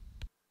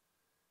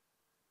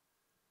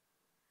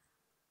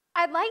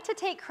 I'd like to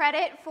take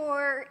credit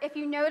for, if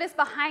you notice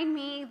behind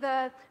me,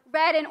 the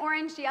red and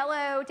orange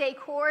yellow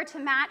decor to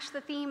match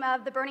the theme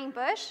of the burning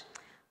bush.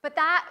 But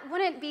that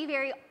wouldn't be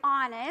very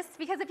honest,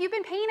 because if you've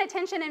been paying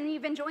attention and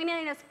you've been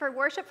joining us for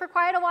worship for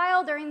quite a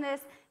while during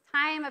this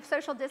time of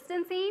social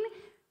distancing,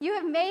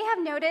 you may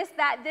have noticed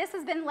that this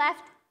has been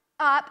left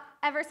up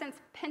ever since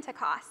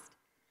Pentecost.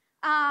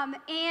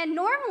 And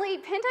normally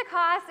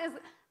Pentecost is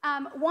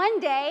one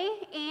day,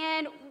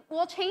 and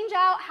we'll change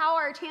out how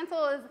our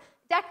chancel is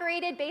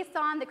decorated based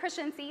on the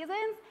Christian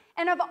seasons.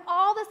 And of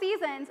all the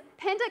seasons,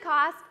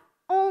 Pentecost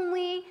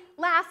only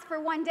lasts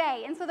for one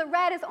day. And so the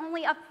red is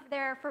only up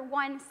there for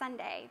one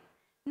Sunday.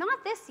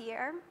 Not this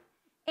year.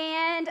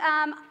 And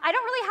I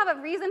don't really have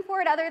a reason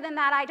for it other than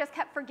that I just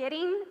kept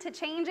forgetting to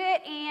change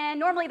it. And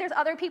normally there's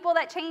other people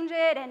that change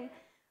it, and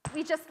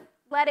we just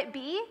let it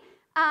be.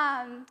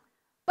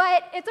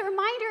 But it's a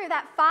reminder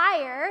that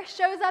fire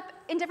shows up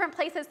in different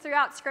places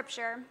throughout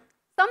Scripture.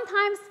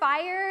 Sometimes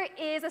fire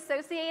is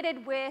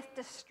associated with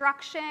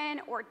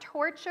destruction or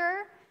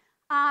torture.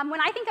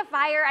 When I think of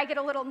fire, I get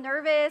a little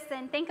nervous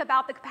and think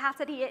about the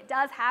capacity it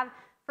does have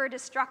for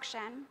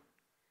destruction.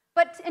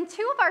 But in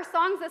two of our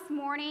songs this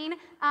morning,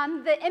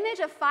 the image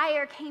of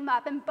fire came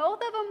up, and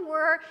both of them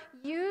were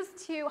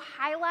used to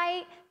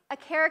highlight a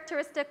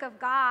characteristic of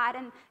God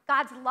and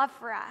God's love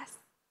for us.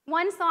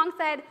 One song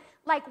said,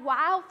 like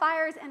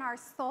wildfires in our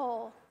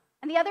soul.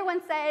 And the other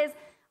one says,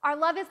 our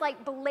love is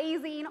like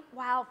blazing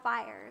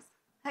wildfires.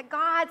 That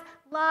God's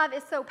love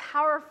is so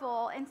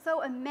powerful and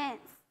so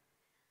immense,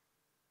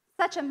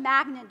 such a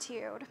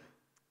magnitude.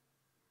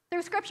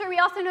 Through Scripture, we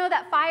also know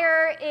that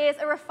fire is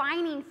a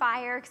refining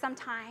fire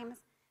sometimes.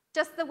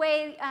 Just the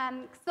way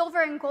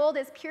silver and gold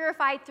is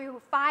purified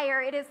through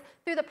fire, it is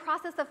through the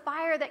process of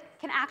fire that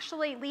can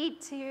actually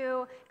lead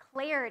to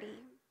clarity.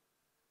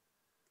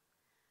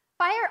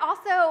 Fire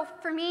also,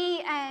 for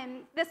me,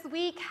 this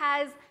week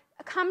has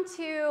come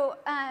to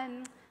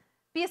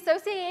be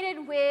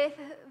associated with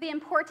the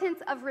importance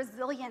of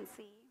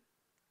resiliency.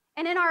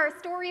 And in our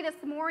story this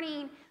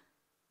morning,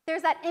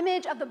 there's that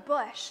image of the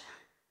bush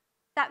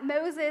that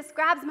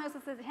grabs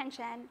Moses'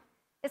 attention.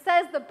 It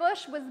says the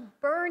bush was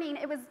burning,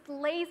 it was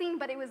blazing,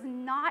 but it was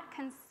not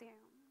consumed.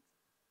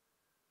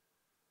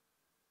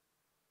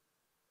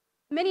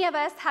 Many of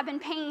us have been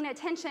paying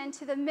attention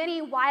to the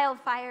many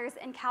wildfires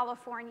in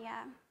California.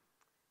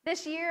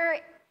 This year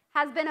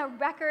has been a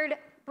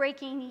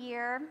record-breaking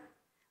year.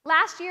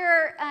 Last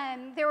year,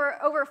 there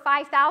were over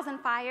 5,000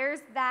 fires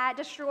that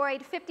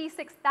destroyed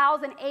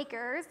 56,000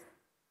 acres.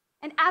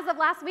 And as of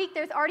last week,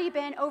 there's already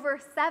been over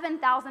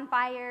 7,000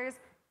 fires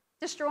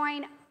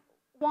destroying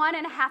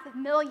 1.5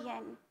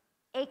 million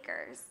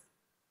acres.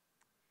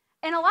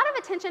 And a lot of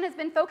attention has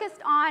been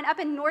focused on, up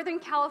in Northern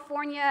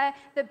California,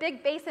 the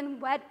Big Basin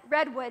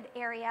redwood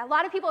area. A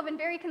lot of people have been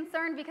very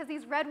concerned because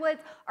these redwoods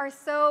are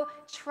so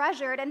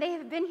treasured, and they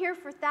have been here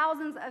for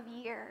thousands of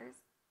years.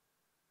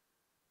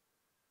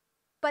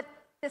 But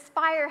this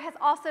fire has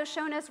also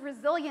shown us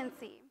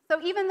resiliency.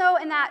 So even though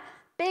in that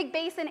Big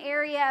Basin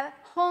area,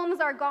 homes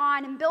are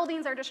gone and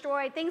buildings are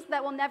destroyed, things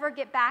that will never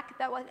get back,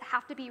 that will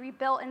have to be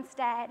rebuilt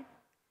instead,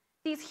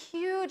 these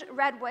huge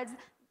redwoods,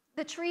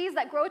 the trees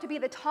that grow to be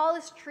the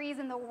tallest trees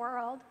in the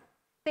world,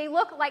 they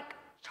look like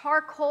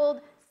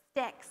charcoal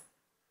sticks.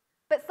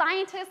 But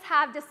scientists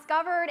have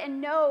discovered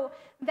and know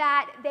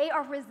that they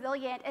are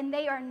resilient and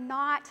they are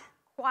not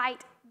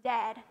quite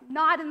dead,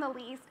 not in the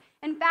least.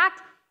 In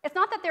fact, it's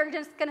not that they're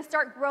just going to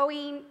start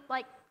growing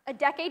like a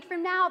decade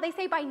from now. They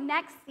say by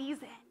next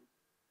season,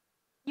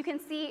 you can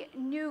see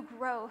new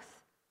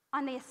growth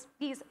on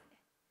these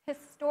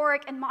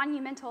historic and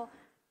monumental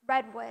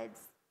redwoods.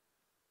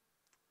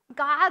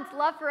 God's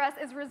love for us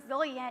is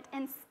resilient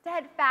and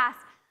steadfast,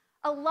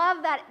 a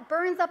love that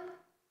burns up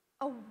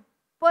a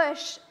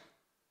bush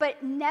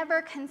but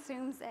never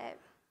consumes it.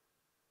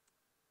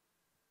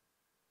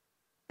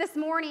 This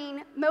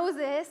morning,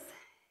 Moses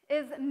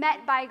is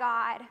met by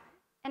God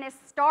and is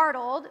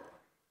startled,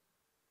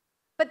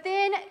 but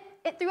then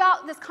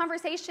throughout this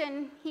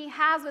conversation he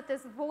has with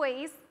this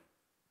voice,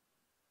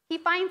 he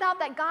finds out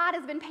that God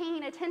has been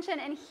paying attention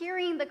and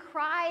hearing the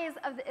cries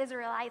of the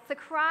Israelites, the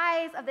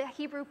cries of the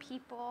Hebrew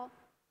people,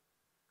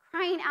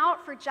 crying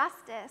out for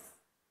justice,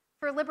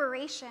 for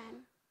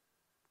liberation.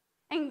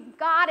 And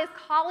God is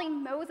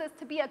calling Moses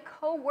to be a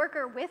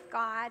co-worker with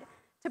God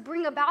to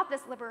bring about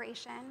this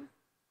liberation.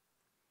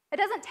 It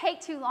doesn't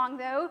take too long,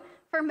 though,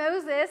 for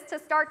Moses to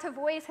start to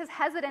voice his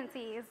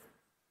hesitancies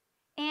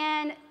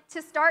and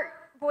to start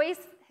voice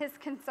his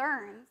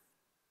concerns.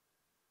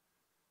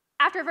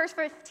 After verse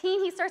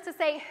 15, he starts to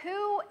say,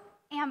 "Who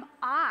am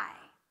I?"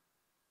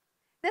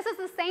 This is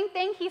the same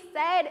thing he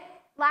said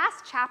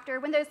last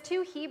chapter when those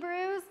two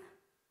Hebrews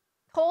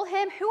told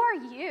him, "Who are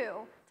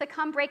you to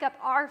come break up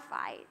our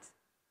fight?"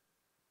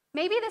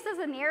 Maybe this is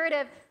a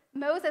narrative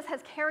Moses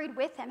has carried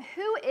with him.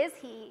 Who is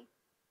he?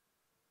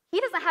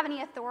 He doesn't have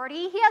any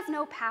authority. He has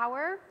no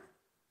power.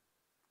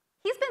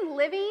 He's been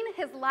living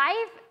his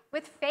life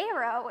with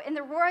Pharaoh in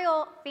the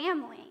royal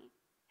family.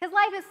 His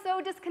life is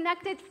so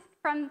disconnected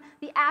from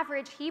the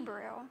average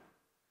Hebrew.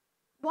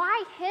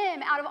 Why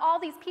him? Out of all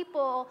these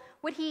people,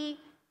 would he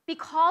be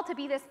called to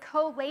be this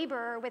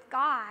co-laborer with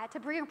God, to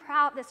bring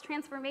about this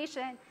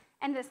transformation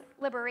and this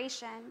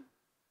liberation?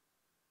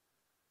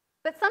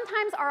 But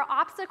sometimes our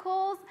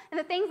obstacles and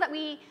the things that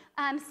we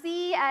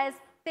see as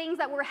things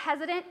that we're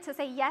hesitant to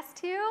say yes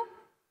to,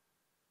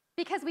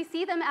 because we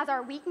see them as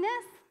our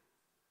weakness,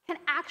 can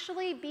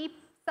actually be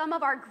some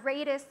of our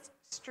greatest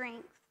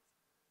strengths.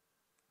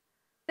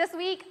 This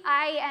week,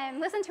 I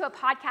listened to a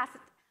podcast,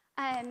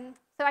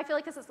 so I feel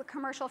like this is a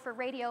commercial for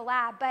Radio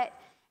Lab, but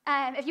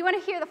if you want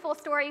to hear the full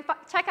story,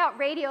 check out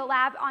Radio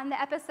Lab on the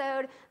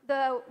episode,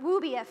 The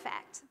Wooby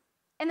Effect.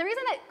 And the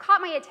reason it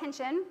caught my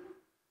attention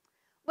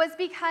was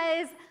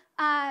because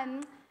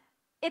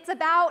it's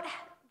about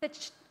the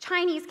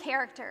Chinese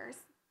characters.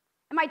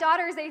 And my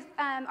daughters, they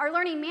are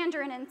learning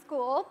Mandarin in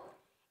school,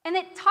 and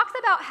it talks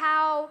about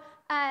how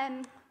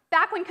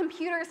back when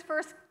computers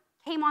first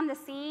came on the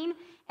scene,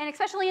 and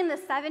especially in the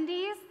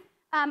 70s,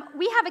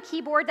 we have a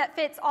keyboard that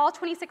fits all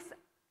 26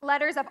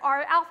 letters of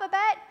our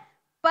alphabet,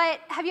 but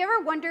have you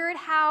ever wondered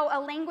how a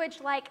language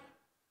like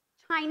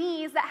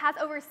Chinese that has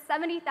over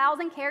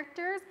 70,000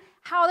 characters,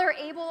 how they're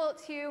able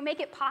to make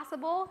it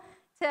possible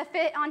to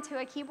fit onto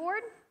a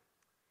keyboard?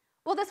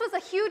 Well, this was a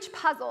huge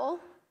puzzle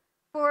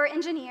for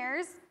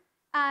engineers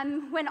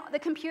when the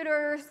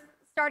computers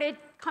started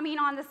coming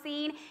on the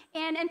scene.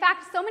 And in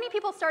fact, so many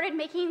people started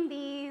making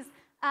these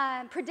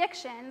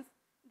predictions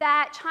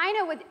that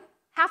China would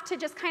have to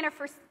just kind of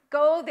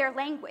forgo their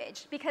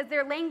language because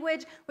their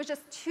language was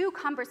just too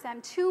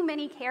cumbersome, too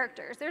many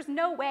characters. There's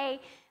no way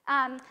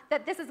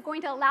that this is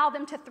going to allow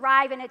them to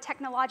thrive in a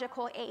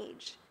technological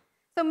age.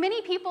 So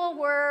many people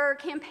were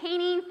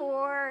campaigning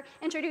for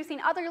introducing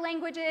other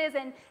languages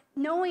and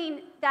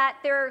knowing that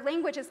their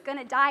language is going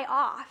to die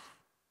off.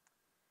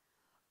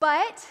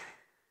 But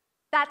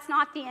that's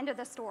not the end of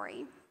the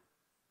story.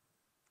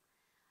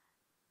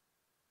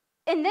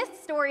 In this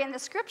story in the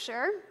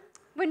scripture,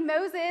 when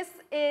Moses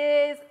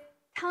is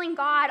telling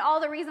God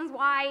all the reasons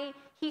why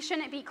he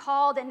shouldn't be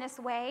called in this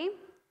way,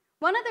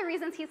 one of the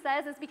reasons he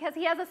says is because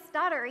he has a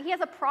stutter. He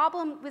has a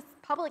problem with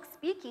public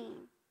speaking.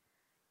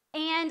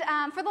 And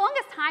for the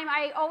longest time,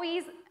 I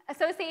always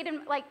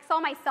associated, saw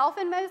myself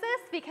in Moses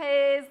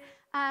because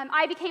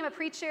I became a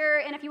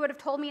preacher, and if you would have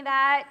told me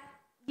that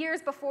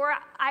years before,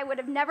 I would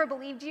have never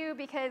believed you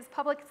because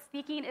public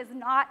speaking is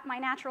not my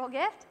natural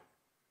gift.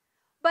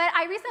 But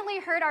I recently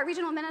heard our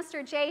regional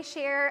minister, Jay,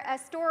 share a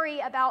story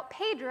about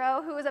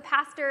Pedro, who was a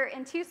pastor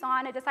in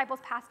Tucson, a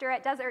disciples pastor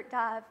at Desert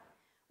Dove.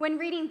 When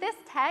reading this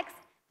text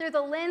through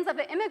the lens of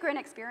an immigrant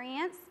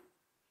experience,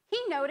 he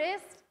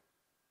noticed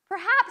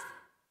perhaps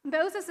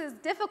Moses'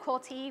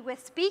 difficulty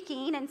with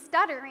speaking and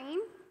stuttering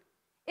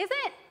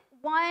isn't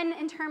one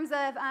in terms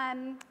of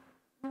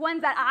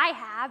ones that I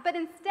have, but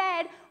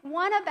instead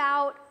one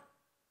about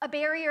a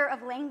barrier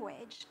of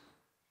language.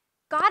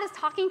 God is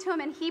talking to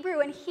him in Hebrew,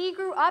 and he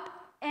grew up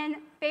in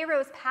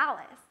Pharaoh's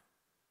palace.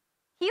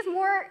 He's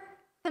more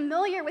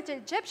familiar with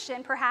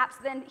Egyptian, perhaps,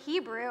 than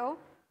Hebrew,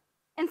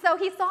 and so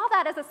he saw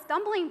that as a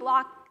stumbling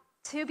block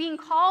to being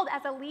called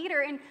as a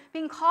leader and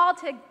being called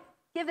to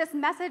give this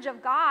message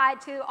of God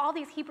to all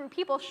these Hebrew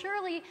people.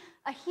 Surely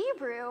a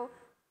Hebrew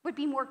would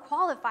be more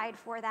qualified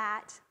for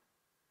that.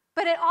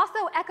 But it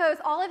also echoes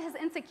all of his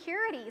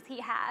insecurities he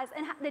has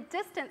and the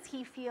distance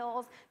he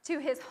feels to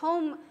his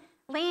home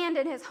land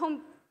and his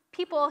home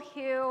people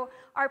who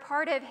are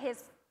part of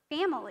his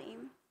family.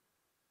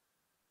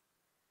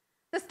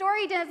 The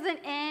story doesn't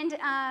end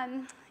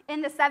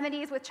in the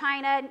 70s with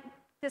China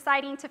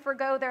deciding to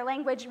forgo their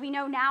language. We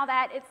know now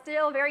that it's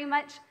still very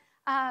much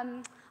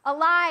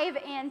alive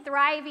and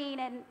thriving,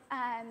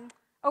 and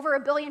over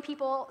 1 billion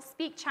people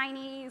speak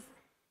Chinese.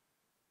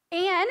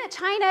 And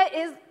China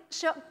is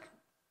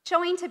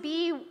showing to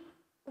be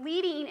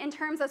leading in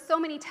terms of so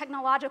many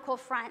technological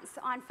fronts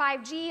on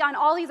 5G, on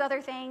all these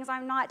other things.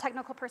 I'm not a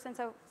technical person,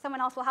 so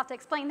someone else will have to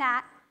explain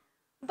that.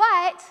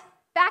 But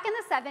back in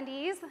the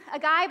 70s, a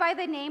guy by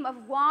the name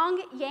of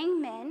Wang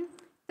Yangmin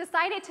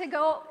decided to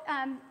go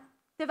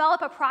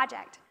develop a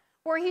project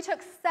where he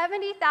took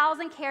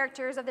 70,000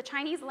 characters of the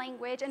Chinese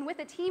language and with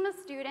a team of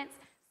students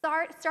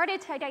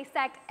started to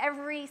dissect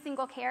every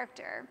single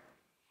character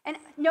and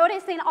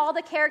noticing all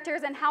the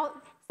characters and how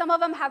some of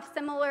them have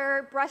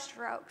similar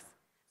brushstrokes.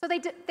 So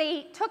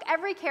they took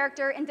every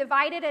character and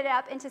divided it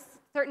up into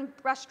certain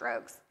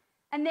brushstrokes.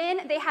 And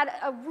then they had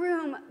a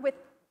room with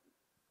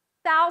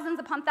thousands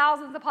upon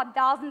thousands upon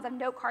thousands of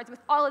note cards with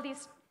all of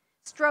these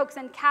strokes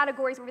and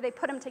categories where they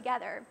put them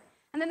together.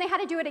 And then they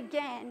had to do it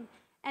again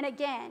and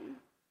again.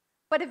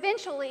 But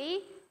eventually,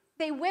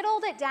 they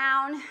whittled it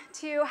down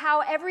to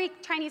how every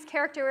Chinese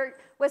character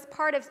was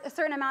part of a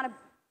certain amount of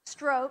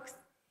strokes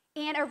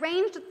and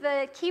arranged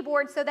the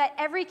keyboard so that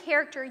every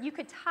character you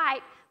could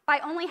type by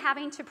only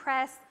having to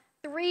press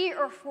 3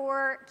 or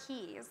 4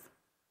 keys.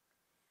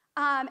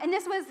 And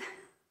this was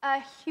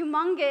a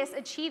humongous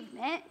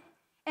achievement,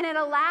 and it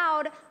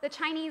allowed the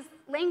Chinese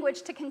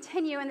language to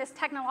continue in this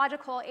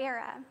technological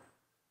era.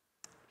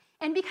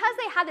 And because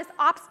they had this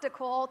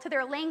obstacle to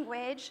their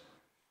language,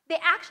 they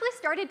actually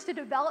started to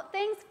develop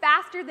things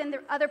faster than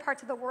the other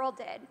parts of the world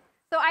did.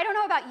 So I don't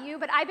know about you,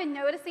 but I've been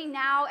noticing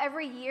now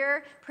every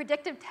year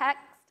predictive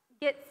text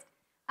gets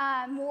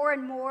more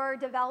and more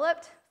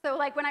developed. So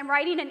like when I'm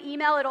writing an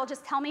email, it'll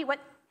just tell me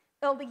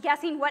it'll be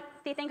guessing what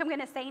they think I'm going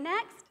to say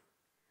next.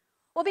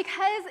 Well,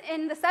 because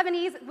in the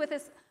 70s with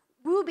this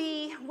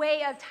Ruby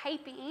way of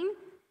typing,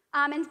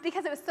 and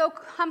because it was so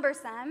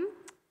cumbersome,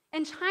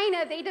 in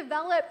China they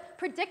developed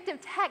predictive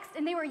text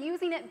and they were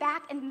using it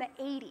back in the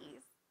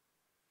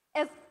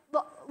 80s.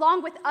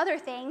 Along with other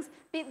things,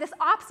 this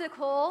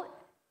obstacle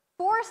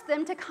forced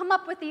them to come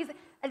up with these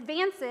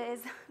advances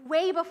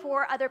way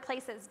before other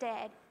places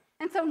did.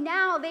 And so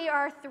now they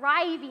are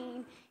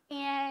thriving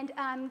and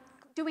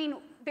doing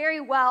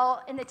very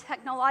well in the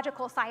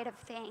technological side of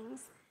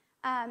things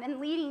and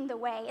leading the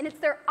way. And it's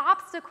their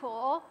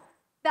obstacle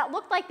that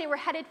looked like they were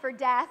headed for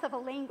death of a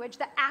language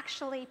that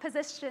actually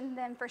positioned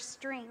them for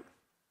strength.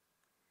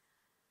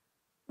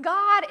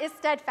 God is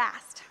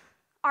steadfast.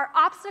 Our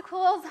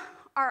obstacles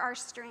are our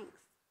strengths.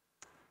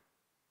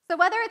 So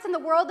whether it's in the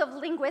world of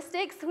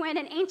linguistics, when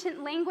an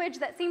ancient language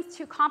that seems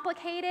too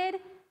complicated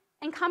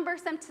and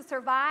cumbersome to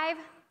survive,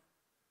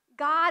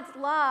 God's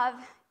love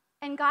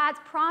and God's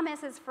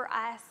promises for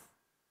us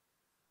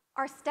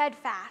are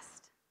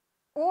steadfast.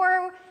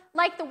 Or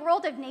like the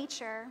world of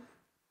nature,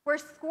 where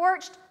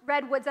scorched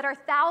redwoods that are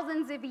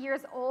thousands of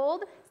years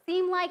old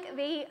seem like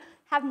they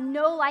have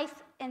no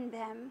life in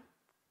them,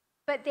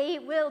 but they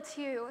will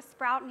too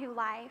sprout new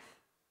life.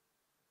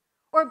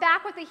 Or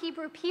back with the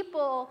Hebrew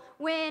people,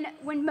 when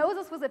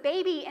Moses was a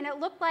baby and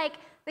it looked like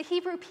the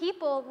Hebrew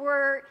people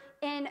were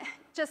in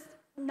just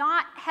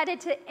not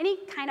headed to any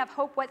kind of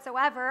hope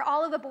whatsoever.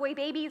 All of the boy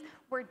babies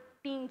were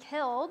being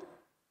killed.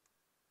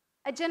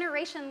 A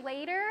generation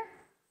later,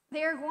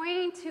 they're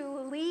going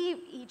to leave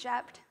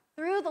Egypt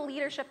through the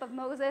leadership of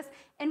Moses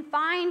and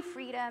find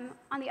freedom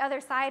on the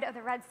other side of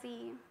the Red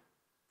Sea.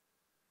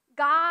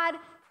 God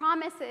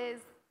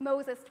promises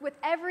Moses, with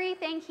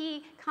everything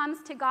he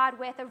comes to God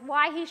with of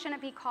why he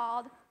shouldn't be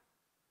called,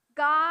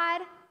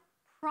 God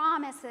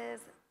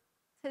promises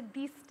to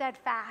be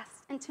steadfast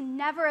and to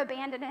never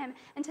abandon him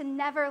and to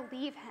never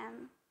leave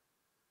him.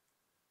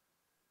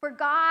 For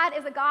God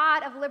is a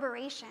God of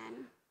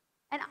liberation.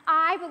 And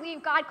I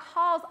believe God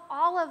calls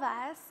all of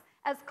us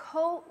as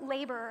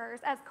co-laborers,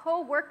 as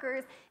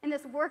co-workers in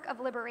this work of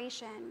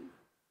liberation.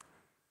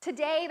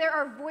 Today, there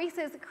are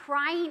voices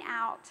crying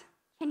out.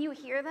 Can you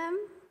hear them?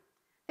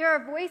 There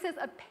are voices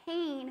of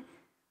pain,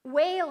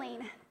 wailing,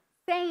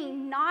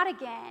 saying, not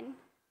again,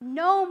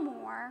 no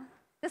more.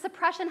 This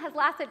oppression has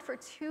lasted for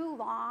too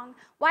long.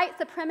 White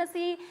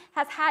supremacy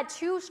has had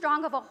too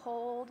strong of a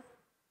hold.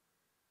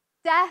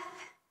 Death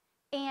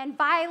and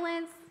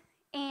violence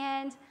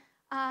and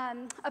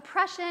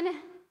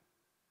oppression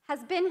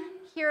has been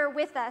here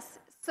with us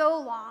so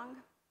long.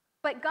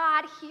 But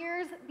God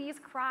hears these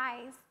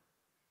cries.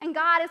 And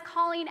God is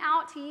calling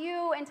out to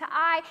you and to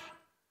I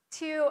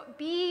to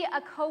be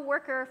a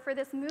co-worker for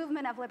this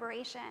movement of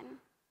liberation.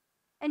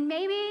 And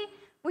maybe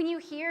when you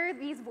hear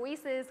these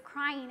voices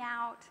crying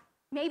out,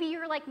 maybe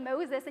you're like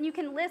Moses and you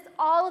can list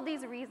all of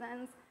these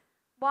reasons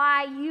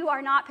why you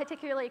are not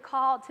particularly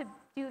called to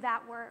do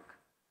that work.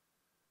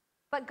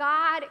 But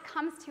God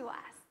comes to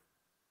us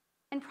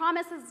and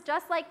promises,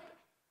 just like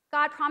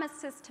God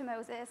promises to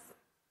Moses,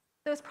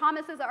 those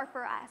promises are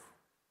for us,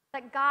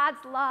 that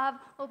God's love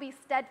will be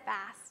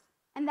steadfast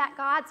and that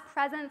God's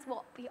presence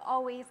will be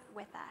always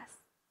with us.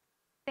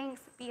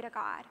 Thanks be to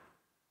God.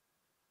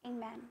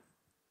 Amen.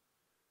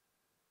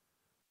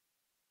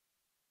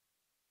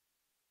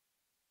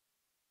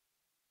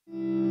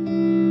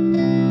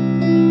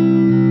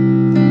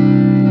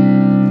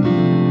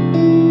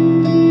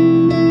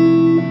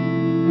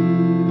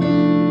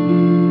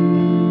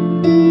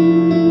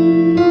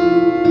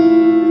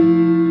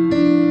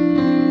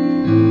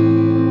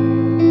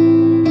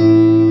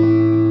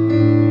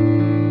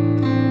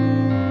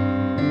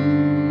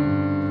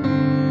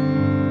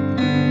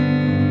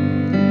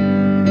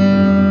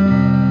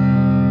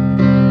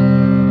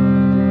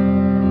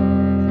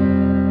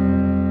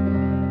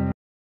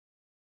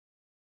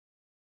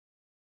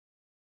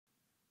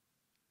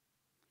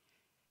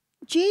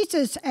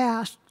 Jesus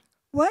asked,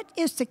 "What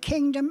is the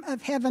kingdom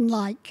of heaven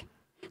like?"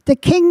 The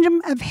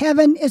kingdom of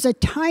heaven is a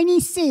tiny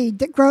seed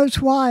that grows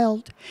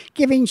wild,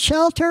 giving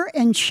shelter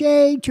and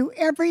shade to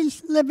every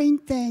living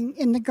thing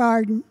in the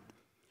garden.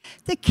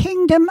 The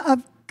kingdom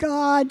of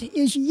God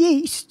is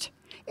yeast.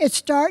 It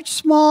starts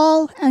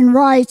small and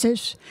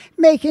rises,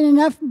 making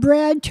enough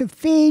bread to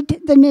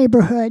feed the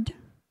neighborhood.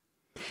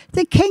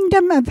 The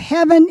kingdom of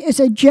heaven is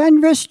a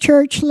generous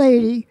church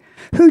lady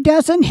who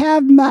doesn't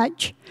have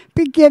much,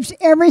 but gives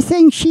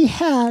everything she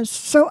has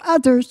so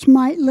others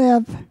might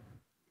live.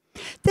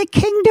 The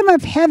kingdom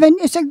of heaven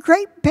is a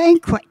great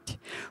banquet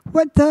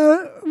where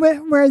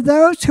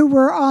those who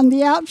were on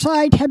the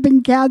outside have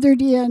been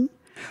gathered in,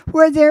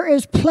 where there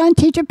is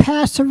plenty to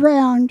pass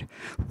around,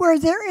 where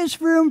there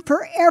is room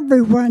for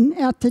everyone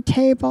at the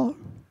table.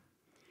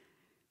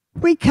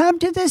 We come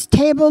to this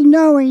table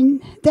knowing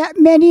that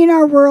many in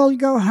our world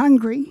go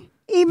hungry,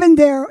 even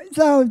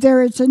though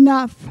there is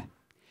enough.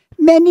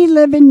 Many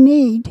live in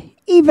need,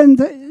 even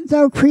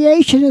though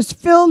creation is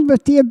filled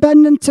with the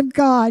abundance of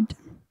God.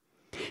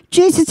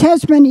 Jesus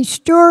has many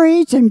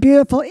stories and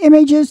beautiful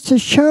images to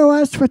show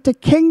us what the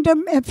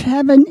kingdom of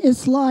heaven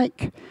is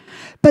like,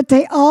 but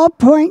they all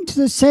point to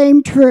the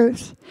same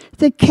truth.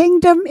 The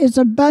kingdom is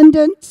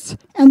abundance,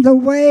 and the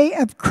way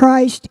of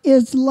Christ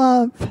is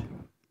love.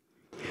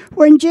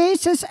 When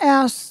Jesus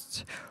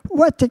asks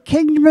what the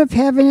kingdom of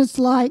heaven is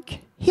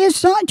like, he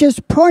is not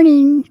just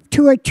pointing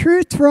to a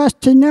truth for us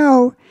to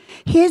know.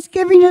 He is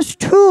giving us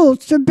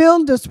tools to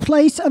build this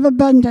place of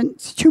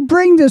abundance, to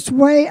bring this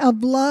way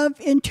of love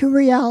into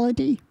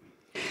reality,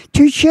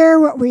 to share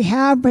what we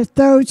have with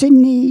those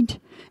in need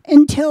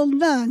until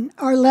none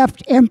are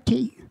left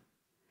empty.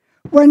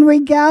 When we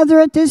gather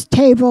at this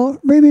table,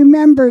 we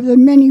remember the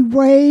many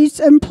ways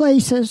and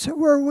places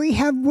where we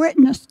have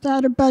witnessed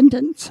that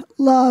abundance,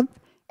 love,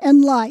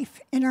 and life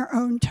in our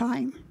own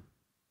time.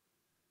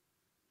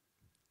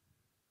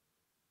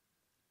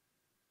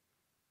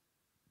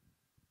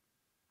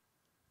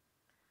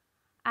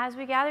 As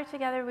we gather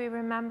together, we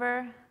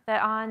remember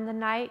that on the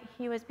night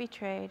he was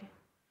betrayed,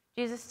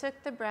 Jesus took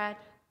the bread,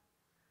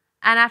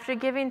 and after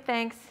giving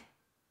thanks,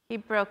 he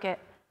broke it,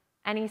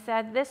 and he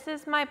said, "This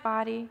is my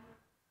body,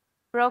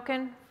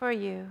 broken for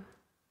you.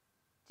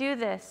 Do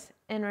this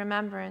in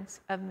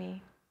remembrance of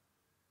me."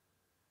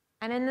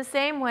 And in the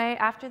same way,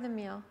 after the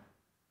meal,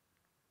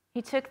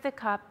 he took the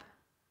cup,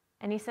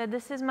 and he said,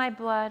 "This is my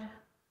blood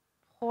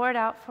poured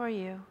out for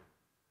you.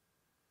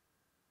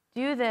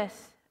 Do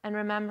this in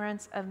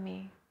remembrance of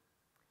me."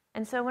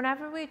 And so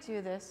whenever we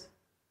do this,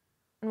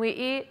 when we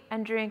eat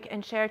and drink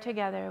and share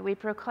together, we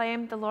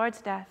proclaim the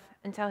Lord's death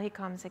until he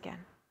comes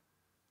again.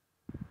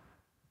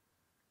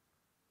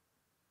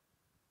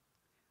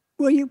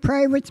 Will you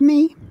pray with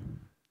me?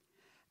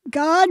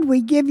 God,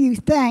 we give you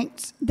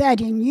thanks that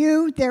in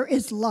you there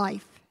is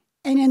life,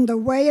 and in the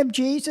way of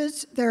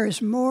Jesus there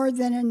is more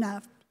than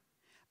enough.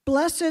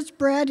 Bless this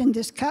bread and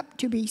this cup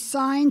to be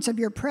signs of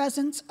your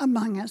presence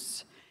among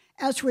us.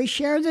 As we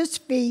share this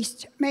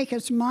feast, make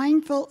us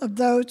mindful of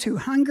those who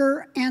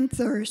hunger and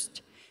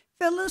thirst.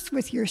 Fill us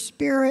with your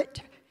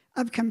spirit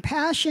of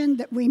compassion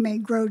that we may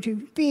grow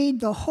to feed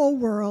the whole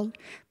world,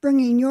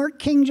 bringing your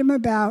kingdom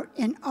about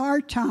in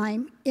our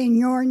time. In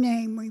your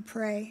name we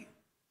pray.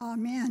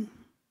 Amen.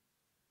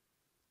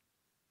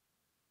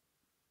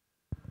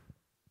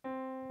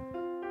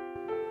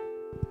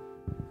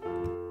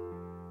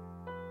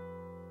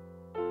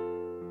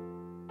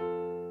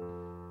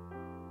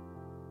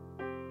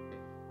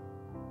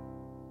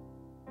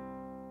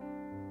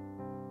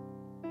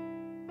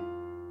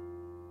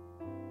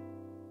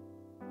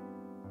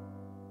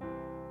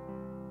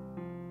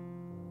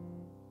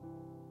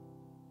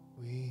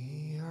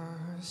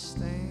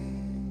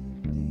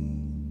 Standing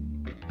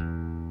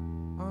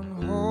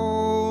on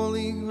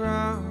holy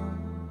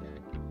ground,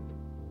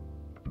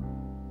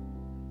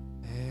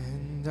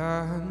 and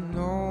I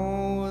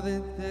know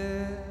that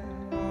there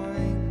are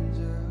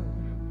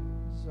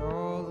angels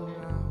all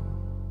around.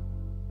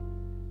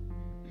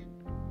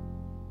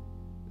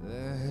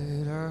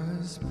 Let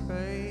us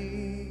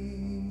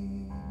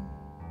pray,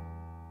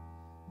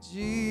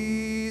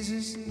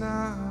 Jesus,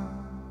 now.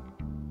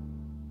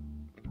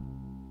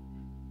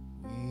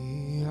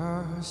 We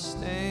are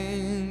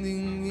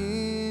standing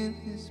in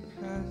his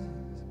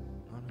presence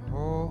on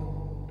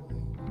holy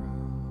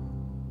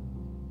ground.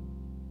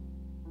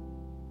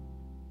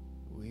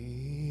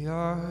 We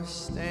are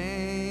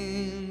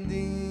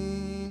standing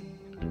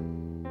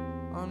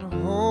on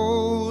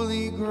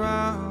holy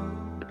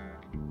ground,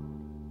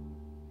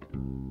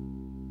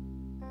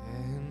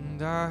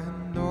 and I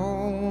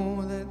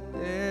know that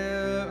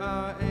there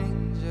are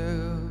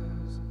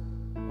angels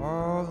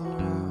all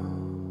around.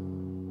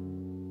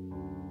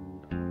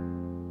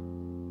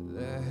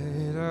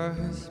 Let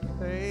us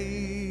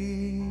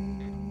pray,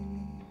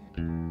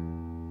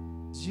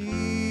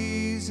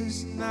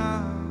 Jesus,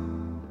 now.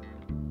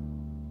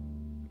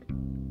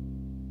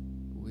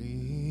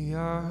 We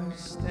are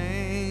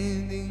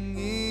standing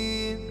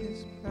in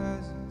his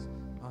presence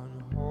on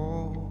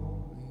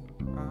holy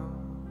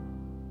ground.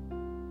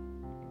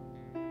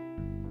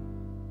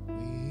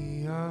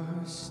 We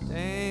are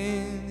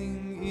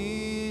standing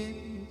in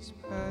his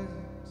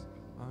presence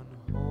on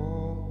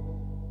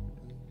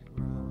holy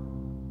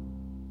ground.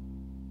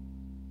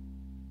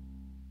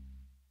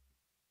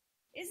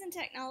 Isn't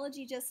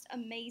technology just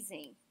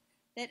amazing?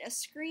 That a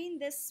screen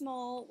this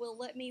small will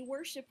let me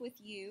worship with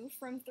you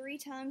from 3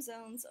 time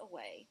zones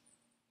away.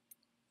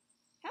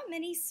 How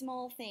many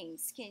small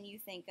things can you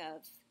think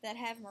of that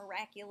have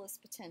miraculous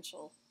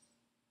potential?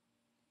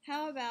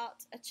 How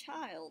about a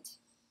child,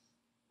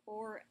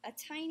 or a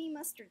tiny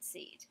mustard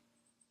seed,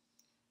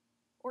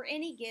 or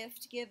any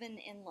gift given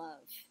in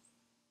love?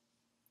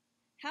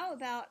 How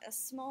about a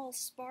small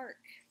spark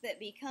that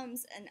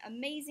becomes an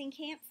amazing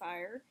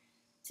campfire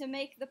to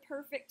make the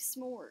perfect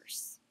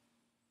s'mores?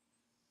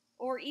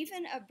 Or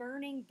even a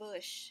burning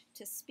bush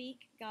to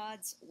speak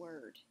God's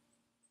word?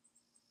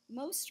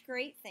 Most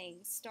great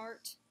things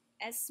start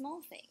as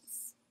small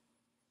things.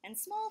 And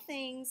small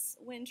things,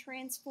 when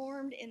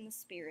transformed in the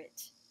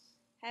Spirit,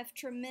 have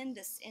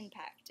tremendous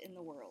impact in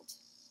the world.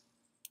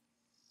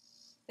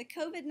 The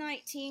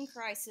COVID-19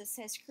 crisis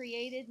has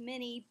created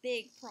many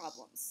big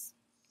problems.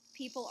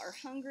 People are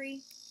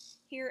hungry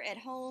here at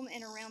home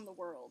and around the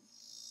world.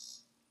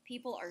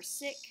 People are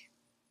sick,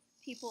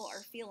 people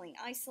are feeling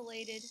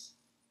isolated,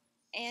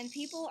 and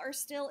people are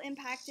still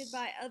impacted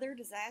by other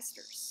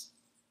disasters,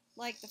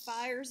 like the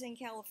fires in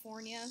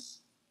California,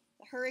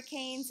 the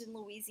hurricanes in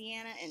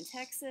Louisiana and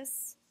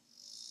Texas,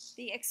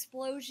 the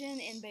explosion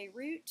in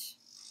Beirut,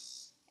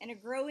 and a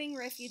growing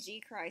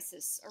refugee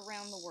crisis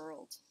around the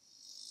world.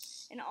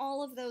 In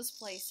all of those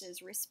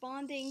places,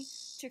 responding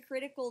to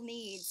critical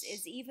needs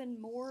is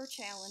even more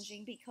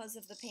challenging because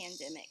of the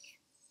pandemic.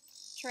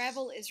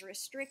 Travel is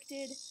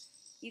restricted.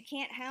 You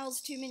can't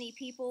house too many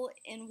people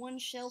in one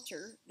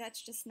shelter.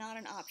 That's just not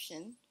an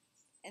option.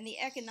 And the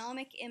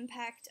economic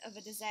impact of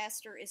a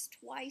disaster is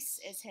twice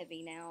as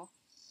heavy now.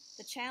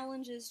 The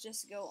challenges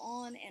just go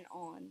on and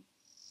on.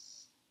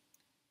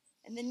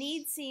 And the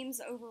need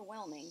seems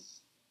overwhelming.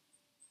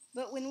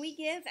 But when we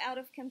give out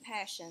of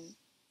compassion,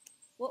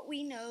 what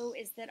we know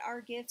is that our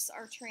gifts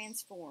are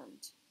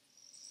transformed,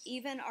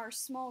 even our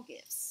small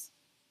gifts.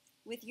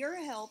 With your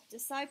help,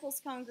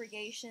 Disciples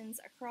congregations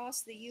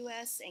across the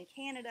U.S. and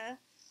Canada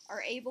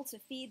are able to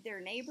feed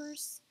their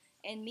neighbors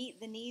and meet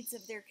the needs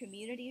of their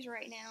communities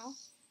right now.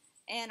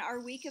 And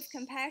our Week of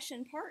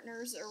Compassion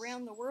partners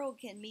around the world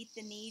can meet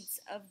the needs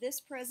of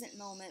this present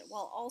moment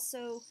while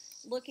also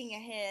looking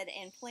ahead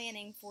and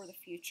planning for the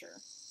future.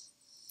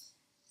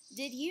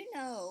 Did you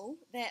know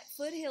that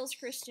Foothills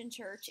Christian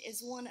Church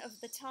is one of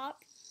the top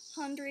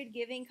 100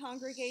 giving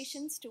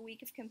congregations to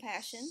Week of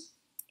Compassion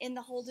in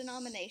the whole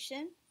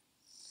denomination?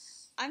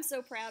 I'm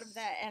so proud of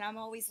that, and I'm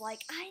always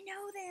like, I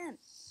know them.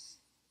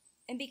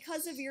 And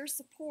because of your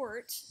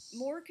support,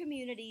 more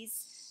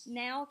communities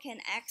now can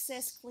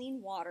access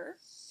clean water.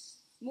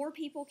 More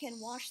people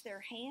can wash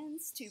their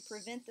hands to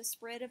prevent the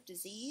spread of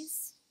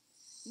disease.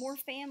 More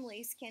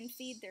families can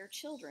feed their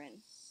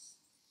children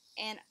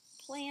and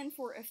plan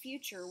for a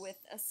future with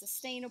a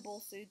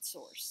sustainable food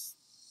source.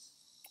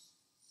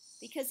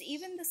 Because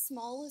even the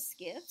smallest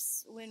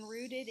gifts, when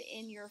rooted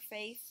in your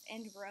faith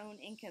and grown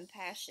in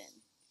compassion,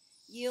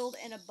 yield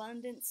an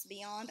abundance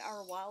beyond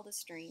our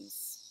wildest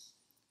dreams.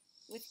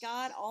 With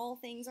God, all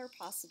things are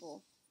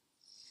possible.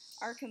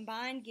 Our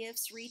combined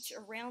gifts reach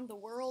around the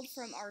world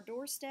from our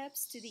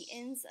doorsteps to the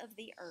ends of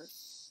the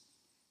earth.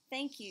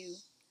 Thank you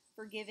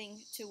for giving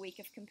to Week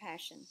of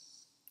Compassion.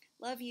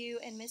 Love you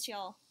and miss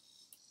y'all.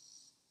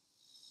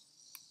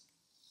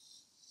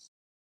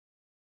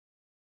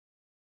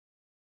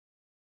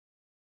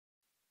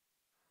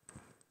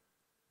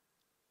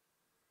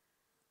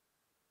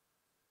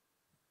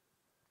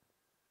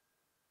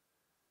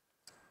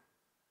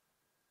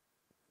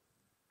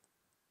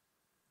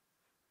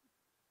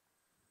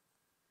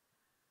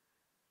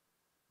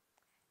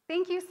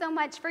 Thank you so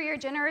much for your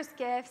generous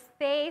gifts.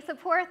 They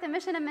support the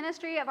mission and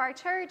ministry of our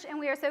church, and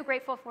we are so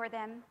grateful for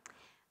them.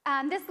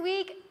 This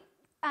week,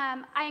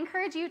 I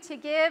encourage you to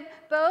give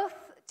both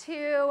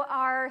to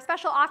our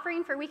special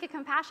offering for Week of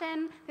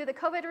Compassion through the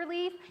COVID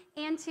relief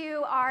and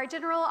to our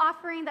general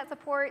offering that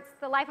supports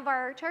the life of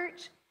our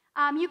church.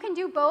 You can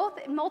do both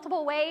in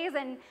multiple ways,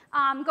 and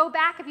go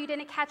back if you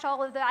didn't catch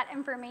all of that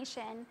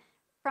information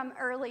from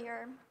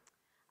earlier.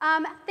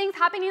 Things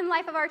happening in the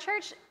life of our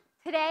church.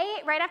 Today,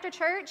 right after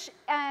church,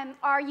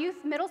 our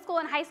youth, middle school,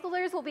 and high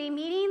schoolers will be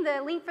meeting.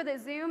 The link for the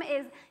Zoom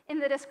is in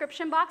the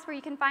description box where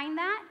you can find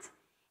that.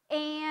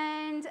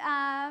 And,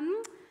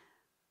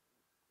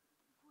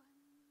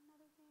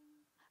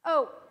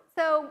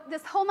 so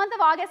this whole month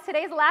of August,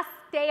 today is the last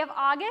day of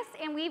August,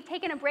 and we've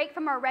taken a break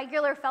from our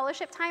regular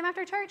fellowship time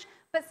after church.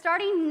 But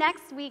starting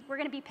next week, we're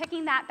going to be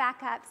picking that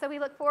back up. So we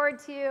look forward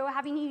to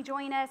having you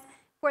join us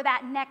for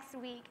that next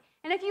week.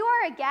 And if you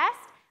are a guest,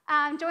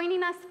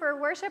 joining us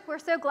for worship, we're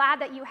so glad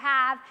that you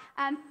have.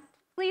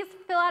 Please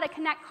fill out a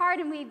Connect card,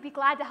 and we'd be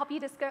glad to help you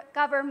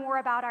discover more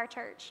about our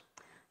church.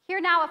 Hear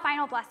now a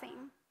final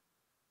blessing.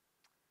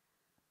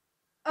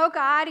 Oh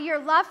God, your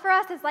love for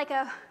us is like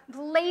a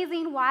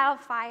blazing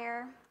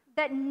wildfire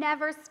that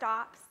never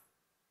stops,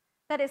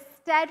 that is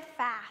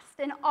steadfast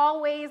and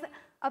always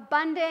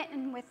abundant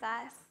and with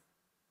us.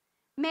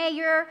 May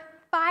your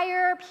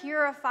fire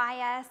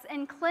purify us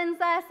and cleanse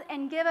us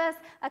and give us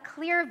a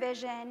clear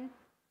vision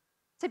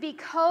to be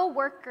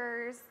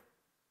co-workers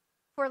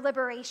for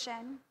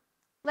liberation.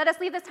 Let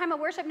us leave this time of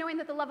worship knowing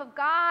that the love of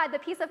God, the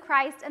peace of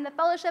Christ, and the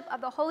fellowship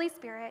of the Holy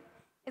Spirit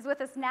is with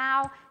us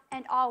now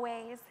and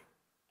always.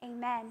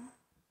 Amen.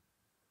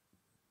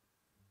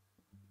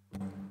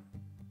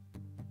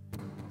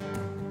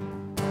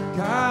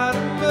 God